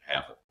not going to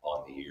have it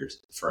on the ears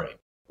of the frame.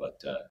 But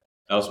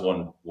that was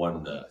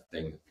one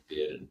thing that we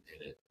did,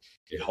 and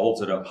it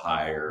holds it up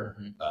higher.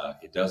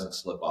 It doesn't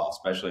slip off,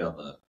 especially on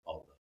the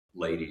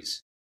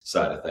ladies'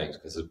 side of things,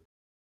 because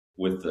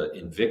with the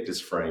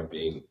Invictus frame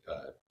being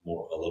a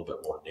little bit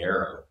more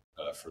narrow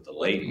for the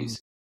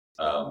ladies,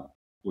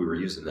 we were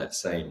using that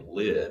same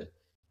lid,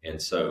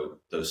 and so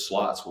those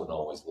slots wouldn't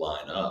always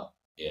line up,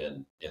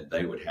 and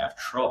they would have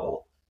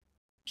trouble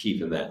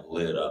keeping that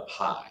lid up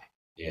high.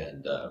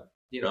 And,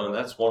 and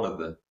that's one of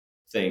the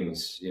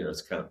things,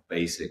 it's kind of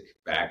basic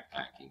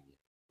backpacking. You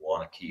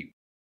want to keep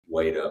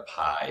weight up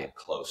high and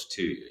close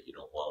to you. You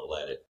don't want to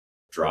let it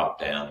drop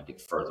down and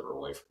get further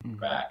away from your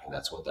back. And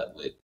that's what that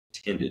lid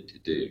tended to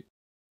do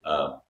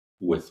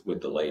with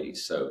the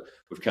ladies. So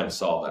we've kind of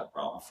solved that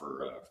problem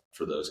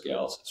for those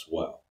gals as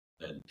well.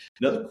 And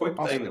another quick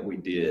thing that we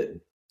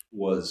did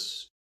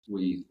was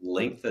we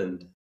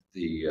lengthened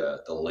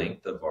the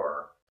length of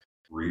our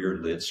rear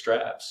lid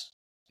straps.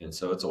 And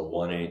so it's a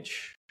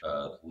 1-inch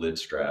lid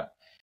strap.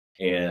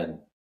 And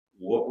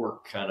what we're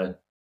kind of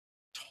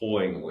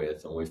toying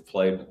with, and we've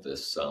played with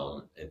this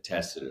some and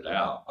tested it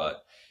out,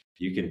 but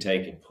you can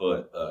take and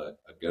put a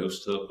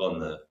ghost hook on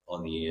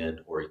the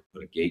end, or you can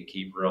put a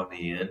gatekeeper on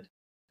the end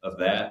of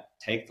that,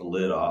 take the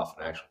lid off,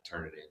 and actually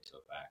turn it into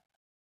a backpack.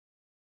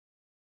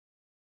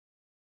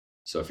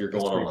 So if you're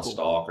going on a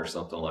stalk or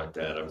something like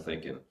that, I'm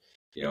thinking,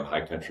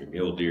 high country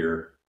mule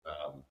deer,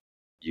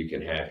 you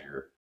can have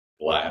your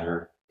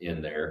bladder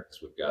in there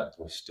because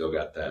we've still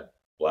got that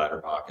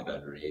bladder pocket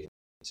underneath.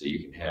 So you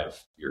can have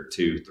your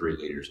 2-3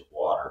 liters of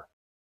water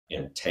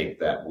and take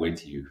that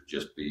with you.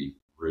 Just be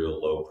real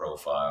low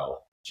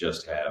profile.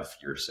 Just have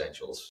your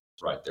essentials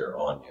right there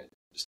on you.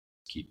 Just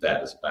keep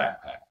that as a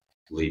backpack.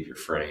 Leave your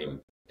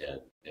frame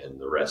and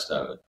the rest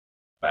of it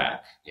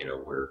back,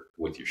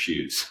 with your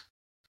shoes.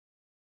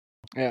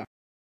 Yeah.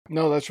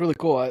 No, that's really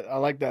cool. I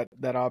like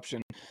that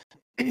option.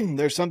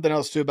 There's something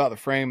else too about the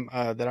frame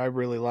that I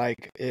really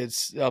like.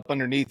 It's up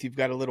underneath. You've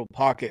got a little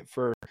pocket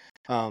for.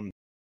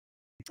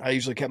 I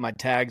usually kept my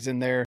tags in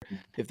there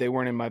if they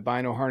weren't in my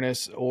bino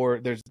harness, or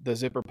there's the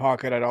zipper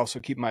pocket. I'd also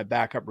keep my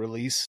backup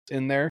release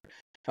in there,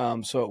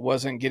 so it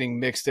wasn't getting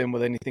mixed in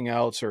with anything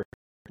else or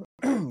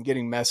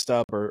getting messed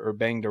up or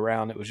banged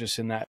around. It was just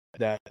in that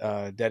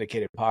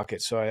dedicated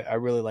pocket. So I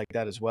really like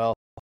that as well.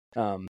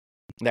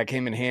 That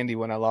came in handy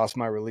when I lost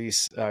my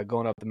release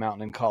going up the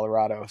mountain in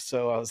Colorado.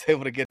 So I was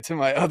able to get to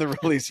my other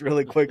release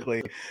really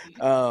quickly.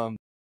 No,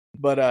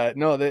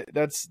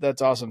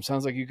 that's awesome.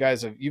 Sounds like you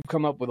guys you've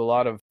come up with a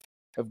lot of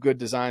good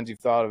designs. You've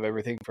thought of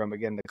everything from,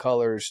 again, the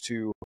colors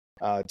to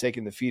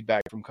taking the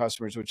feedback from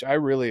customers, which I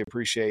really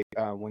appreciate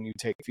when you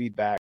take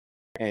feedback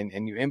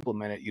and you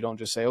implement it. You don't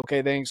just say,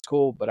 okay, thanks,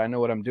 cool, but I know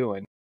what I'm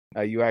doing.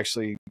 You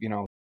actually,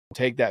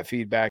 take that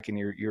feedback, and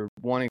you're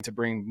wanting to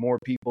bring more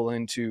people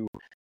into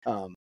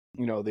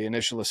the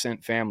initial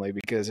Ascent family,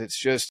 because it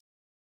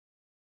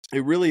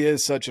really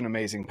is such an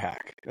amazing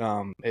pack.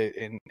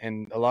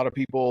 And a lot of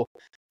people,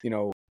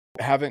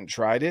 haven't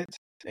tried it.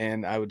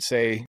 And I would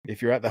say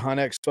if you're at the Hunt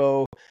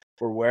Expo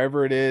or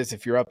wherever it is,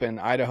 if you're up in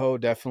Idaho,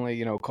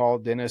 definitely, call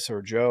Dennis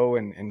or Joe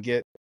and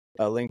get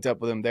linked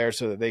up with them there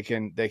so that they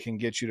can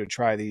get you to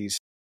try these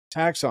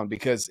packs on,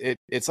 because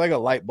it's like a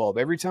light bulb.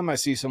 Every time I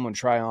see someone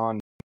try on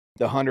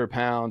the 100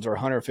 pounds or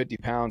 150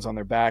 pounds on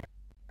their back,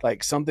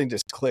 like something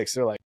just clicks.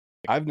 They're like,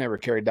 I've never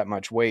carried that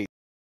much weight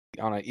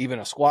on even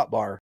a squat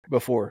bar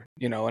before,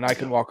 and I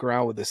can walk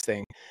around with this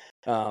thing.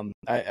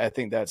 I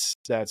think that's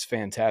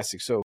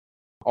fantastic. So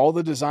all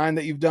the design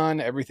that you've done,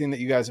 everything that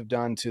you guys have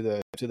done to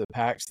the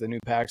packs, the new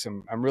packs,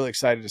 I'm really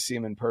excited to see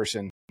them in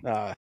person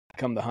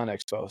come the Hunt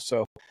Expo.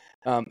 So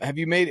have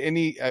you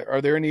made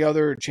are there any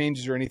other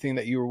changes or anything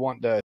that you were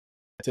wanting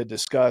to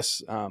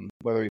discuss,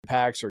 whether it be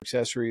packs or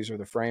accessories or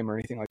the frame or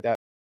anything like that?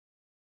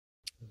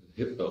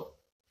 Hip belt.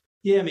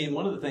 Yeah, I mean,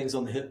 one of the things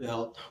on the hip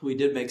belt, we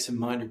did make some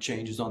minor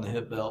changes on the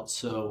hip belt.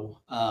 So,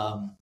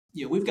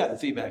 we've gotten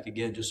feedback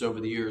again just over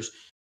the years.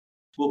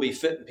 We'll be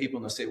fitting people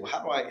and they'll say, well,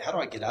 how do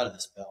I get out of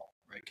this belt?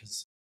 Right.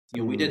 Because,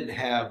 we didn't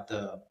have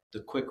the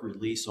quick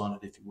release on it,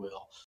 if you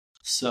will.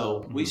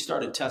 So we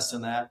started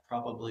testing that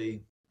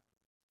probably.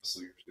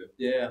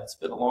 Yeah, it's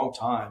been a long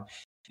time.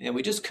 And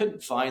we just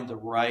couldn't find the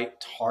right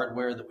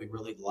hardware that we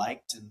really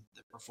liked and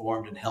that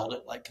performed and held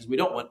it, because we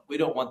don't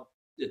want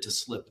it to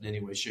slip in any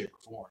way, shape, or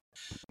form.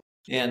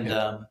 And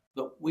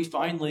but we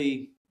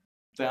finally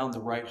found the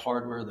right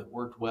hardware that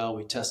worked well.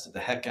 We tested the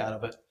heck out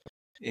of it,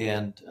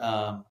 and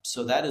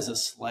so that is a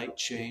slight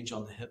change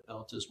on the hip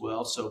belt as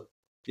well. So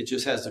it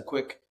just has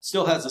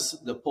still has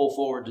the pull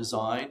forward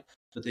design,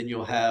 but then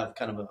you'll have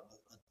kind of a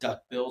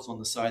duck bills on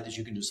the side that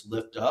you can just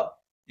lift up,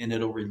 and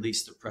it'll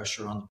release the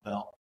pressure on the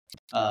belt.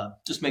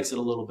 Just makes it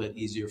a little bit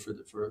easier for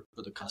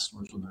the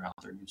customers when they're out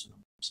there using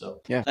them.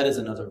 So that is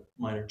another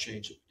minor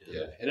change that we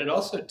did. Yeah, and it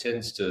also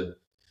tends to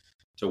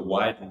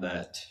widen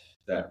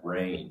that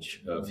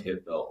range of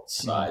hip belt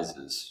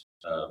sizes,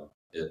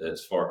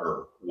 as far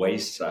or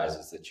waist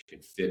sizes that you can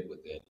fit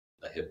within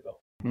a hip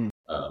belt.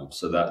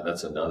 So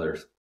that's another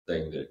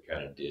thing that it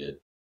kind of did.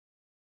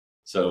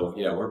 So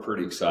yeah, we're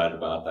pretty excited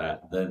about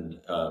that.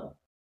 Then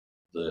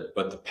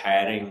the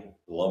padding,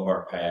 the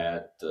lumbar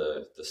pad,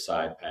 the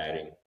side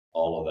padding,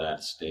 all of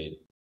that stayed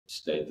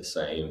the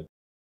same.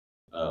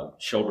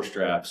 Shoulder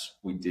straps,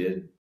 we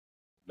did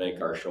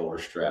make our shoulder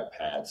strap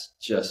pads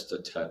just a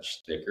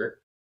touch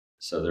thicker,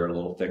 so they're a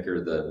little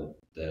thicker than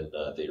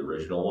the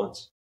original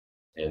ones,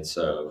 and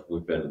so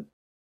we've been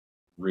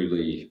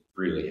really,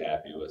 really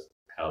happy with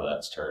how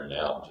that's turned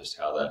out and just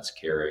how that's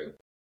carrying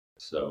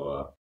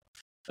So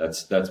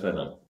that's been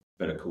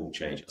a cool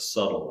change, a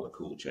subtle but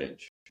cool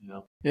change.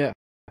 Yeah.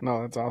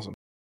 No, that's awesome.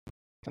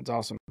 That's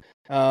awesome.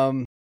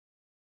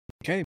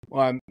 Okay.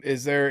 Well,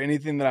 is there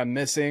anything that I'm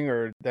missing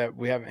or that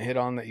we haven't hit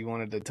on that you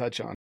wanted to touch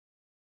on?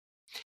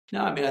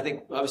 No, I mean, I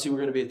think obviously we're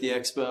going to be at the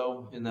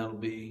expo, and that'll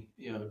be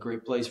a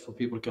great place for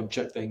people to come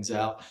check things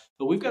out.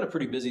 But we've got a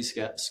pretty busy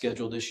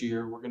schedule this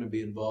year. We're going to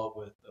be involved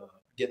with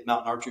Get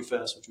Mountain Archery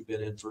Fest, which we've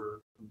been in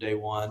from day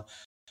one.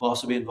 We'll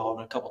also be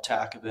involved in a couple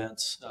TAC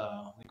events.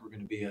 I think we're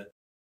going to be at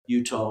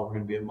Utah. We're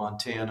going to be in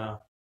Montana.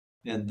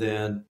 And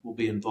then we'll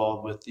be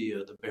involved with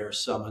the Bear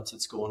Summits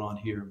that's going on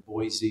here in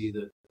Boise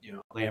that,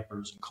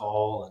 Lampers and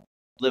Call and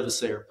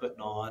Livesay are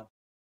putting on.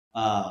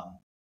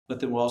 But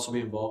then we'll also be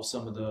involved with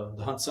some of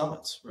the Hunt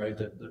Summits, right,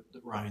 that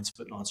Ryan's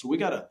putting on. So we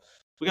got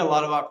a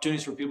lot of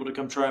opportunities for people to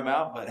come try them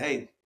out. But,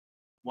 hey,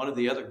 one of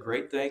the other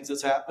great things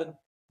that's happened,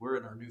 we're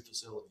in our new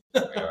facility.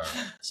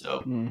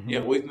 So,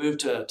 we've moved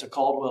to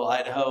Caldwell,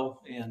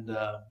 Idaho, and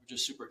we're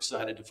just super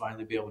excited to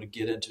finally be able to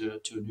get into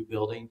a new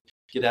building,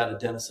 get out of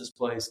Dennis's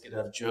place, get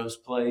out of Joe's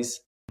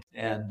place,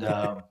 and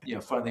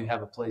finally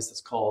have a place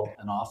that's called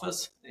an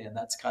office, and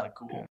that's kind of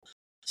cool.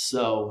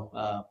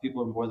 So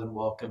people are more than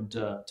welcome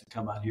to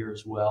come out here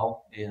as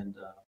well and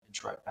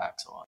try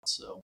packs on.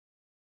 So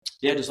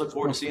yeah, just look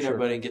forward to seeing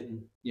everybody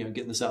and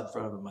getting this out in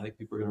front of them. I think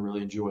people are going to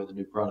really enjoy the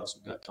new products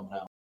we've got coming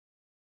out.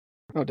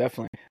 Oh,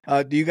 definitely.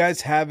 Do you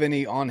guys have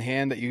any on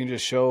hand that you can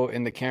just show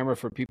in the camera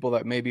for people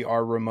that maybe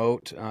are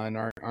remote and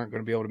aren't going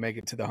to be able to make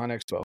it to the Hunt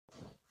Expo?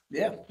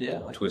 Yeah.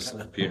 Twist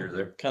the computer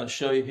there. Kind of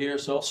show you here.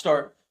 So I'll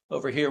start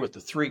over here with the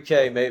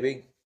 3K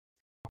maybe,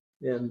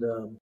 and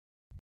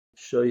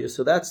show you.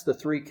 So that's the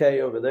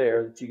 3K over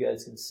there that you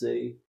guys can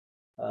see.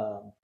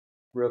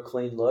 Real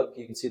clean look.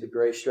 You can see the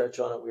gray stretch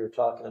on it we were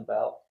talking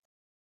about.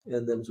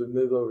 And then as we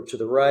move over to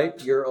the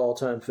right, your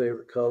all-time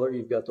favorite color,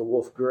 you've got the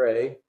wolf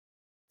gray.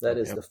 That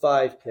is the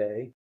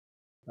 5K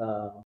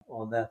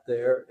on that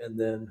there. And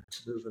then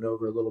moving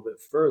over a little bit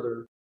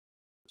further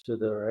to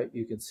the right,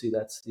 you can see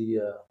that's the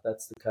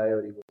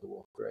coyote with the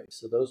wolf gray.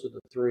 So those are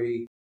the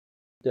three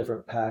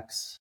different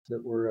packs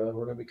that we're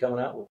going to be coming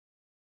out with.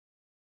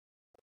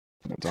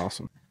 That's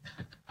awesome.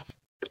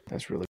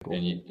 That's really cool.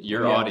 And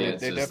your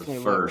audience is the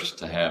first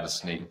to have a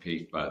sneak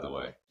peek, by the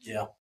way.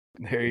 Yeah.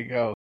 There you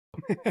go.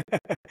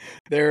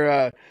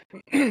 They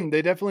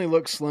definitely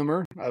look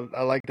slimmer.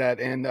 I like that.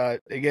 And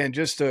again,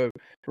 just a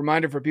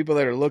reminder for people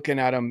that are looking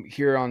at them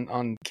here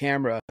on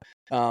camera,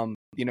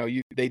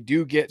 they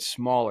do get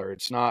smaller.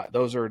 It's not;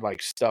 those are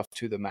like stuffed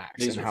to the max.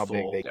 These and are how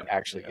full. big they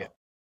actually get.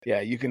 Yeah,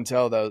 you can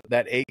tell though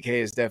that 8K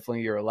is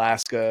definitely your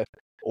Alaska.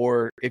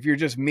 Or if you're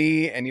just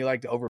me and you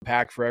like to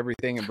overpack for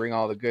everything and bring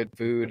all the good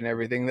food and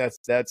everything,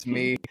 that's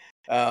me.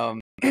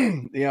 I'm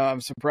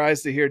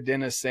surprised to hear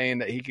Dennis saying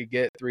that he could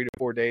get 3 to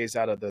 4 days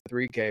out of the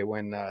 3K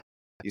when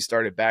he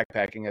started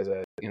backpacking as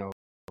a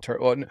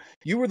turtle. Well,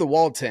 you were the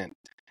wall tent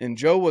and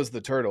Joe was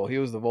the turtle. He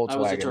was the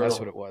Volkswagen. That's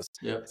what it was.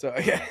 Yep. So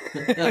yeah.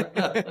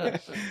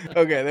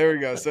 Okay, there we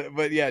go. So,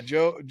 but yeah,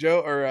 Joe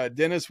or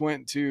Dennis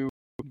went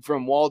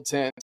from wall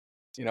tent,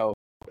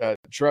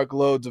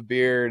 truckloads of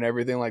beer and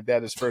everything like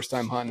that. His first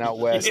time hunting out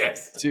west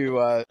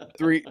to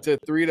 3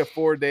 to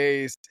 4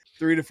 days,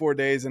 3 to 4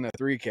 days in a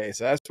 3K.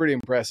 So that's pretty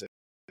impressive.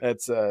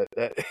 That's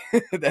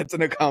that's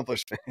an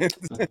accomplishment.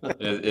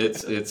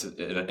 It's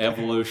an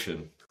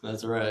evolution.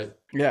 That's right.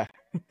 Yeah.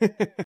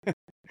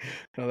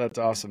 Oh, that's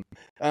awesome.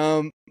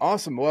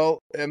 Awesome. Well,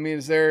 I mean,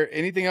 is there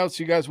anything else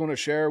you guys want to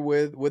share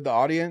with the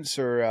audience,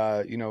 or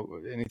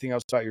anything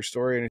else about your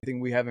story?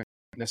 Anything we haven't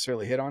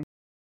necessarily hit on?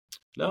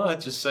 No,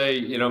 I'd just say,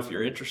 if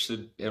you're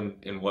interested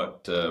in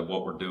what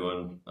we're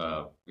doing,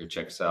 you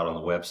check us out on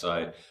the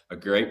website. A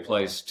great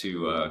place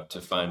to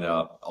find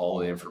out all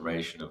the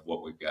information of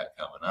what we've got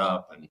coming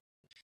up, and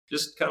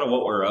just kind of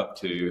what we're up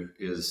to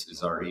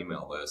is our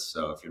email list.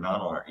 So if you're not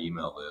on our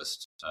email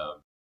list,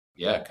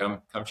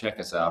 come check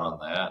us out on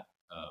that.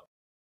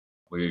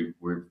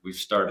 We've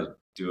started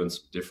doing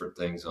some different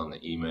things on the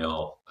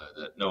email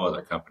that no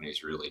other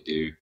companies really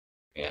do,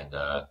 and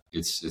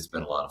it's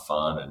been a lot of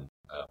fun, and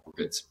we're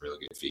getting some really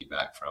good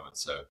feedback from it.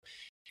 So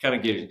kind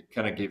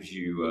of gives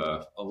you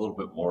a little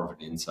bit more of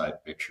an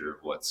inside picture of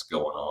what's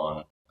going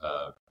on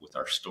with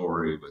our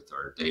story, with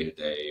our day to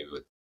day,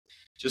 with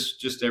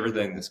just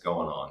everything that's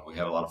going on. We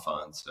have a lot of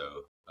fun. So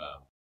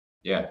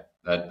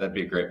that'd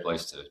be a great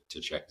place to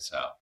check us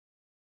out.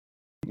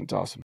 That's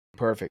awesome.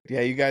 Perfect.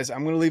 Yeah, you guys,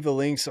 I'm going to leave the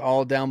links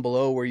all down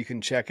below where you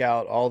can check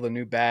out all the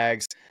new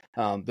bags.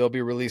 They'll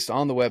be released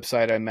on the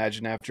website, I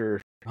imagine,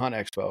 after Hunt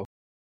Expo.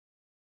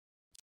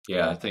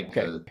 Yeah, I think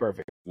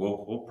perfect.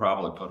 We'll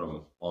probably put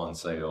them on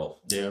sale.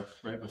 Yeah,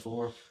 right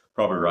before.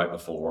 Probably right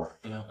before.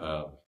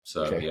 Yeah.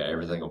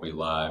 Everything will be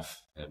live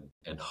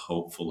and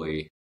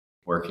hopefully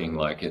working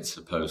like it's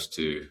supposed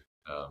to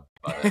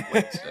by that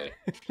Wednesday.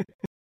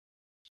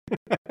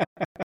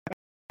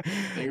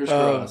 Fingers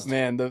crossed.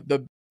 Man,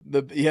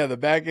 the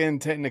back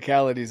end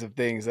technicalities of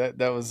things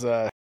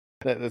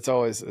that's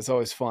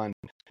always fun.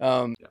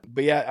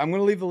 But yeah, I'm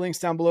going to leave the links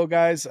down below,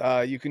 guys.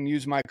 You can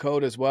use my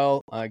code as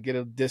well. Get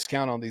a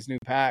discount on these new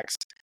packs.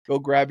 go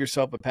grab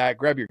yourself a pack,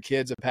 grab your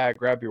kids a pack,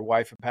 grab your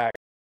wife a pack.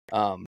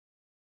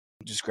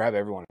 Just grab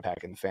everyone a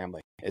pack in the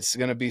family. It's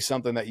going to be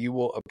something that you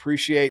will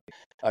appreciate.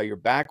 Your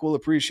back will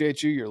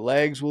appreciate you. Your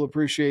legs will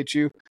appreciate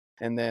you.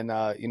 And then,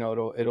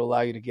 it'll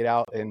allow you to get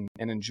out and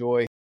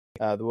enjoy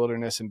the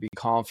wilderness and be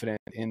confident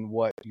in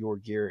what your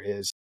gear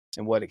is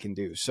and what it can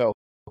do. So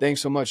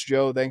thanks so much,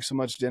 Joe. Thanks so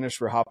much, Dennis,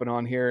 for hopping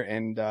on here.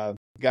 And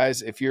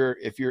guys, if you're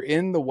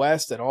in the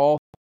West at all,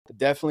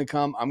 definitely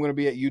come. I'm going to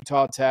be at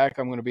Utah Tech.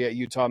 I'm going to be at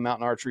Utah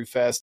Mountain Archery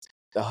Fest.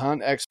 The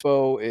Hunt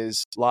Expo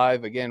is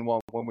live again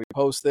when we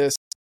post this.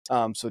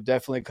 So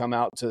definitely come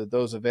out to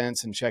those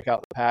events and check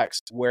out the packs,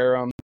 wear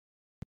them.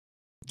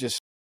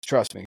 Just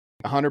trust me,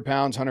 100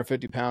 pounds,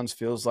 150 pounds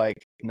feels like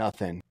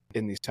nothing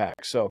in these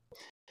packs. So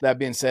that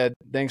being said,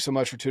 thanks so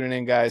much for tuning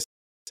in, guys.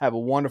 Have a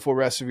wonderful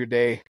rest of your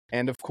day.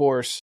 And of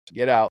course,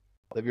 get out,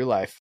 live your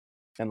life,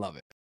 and love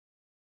it.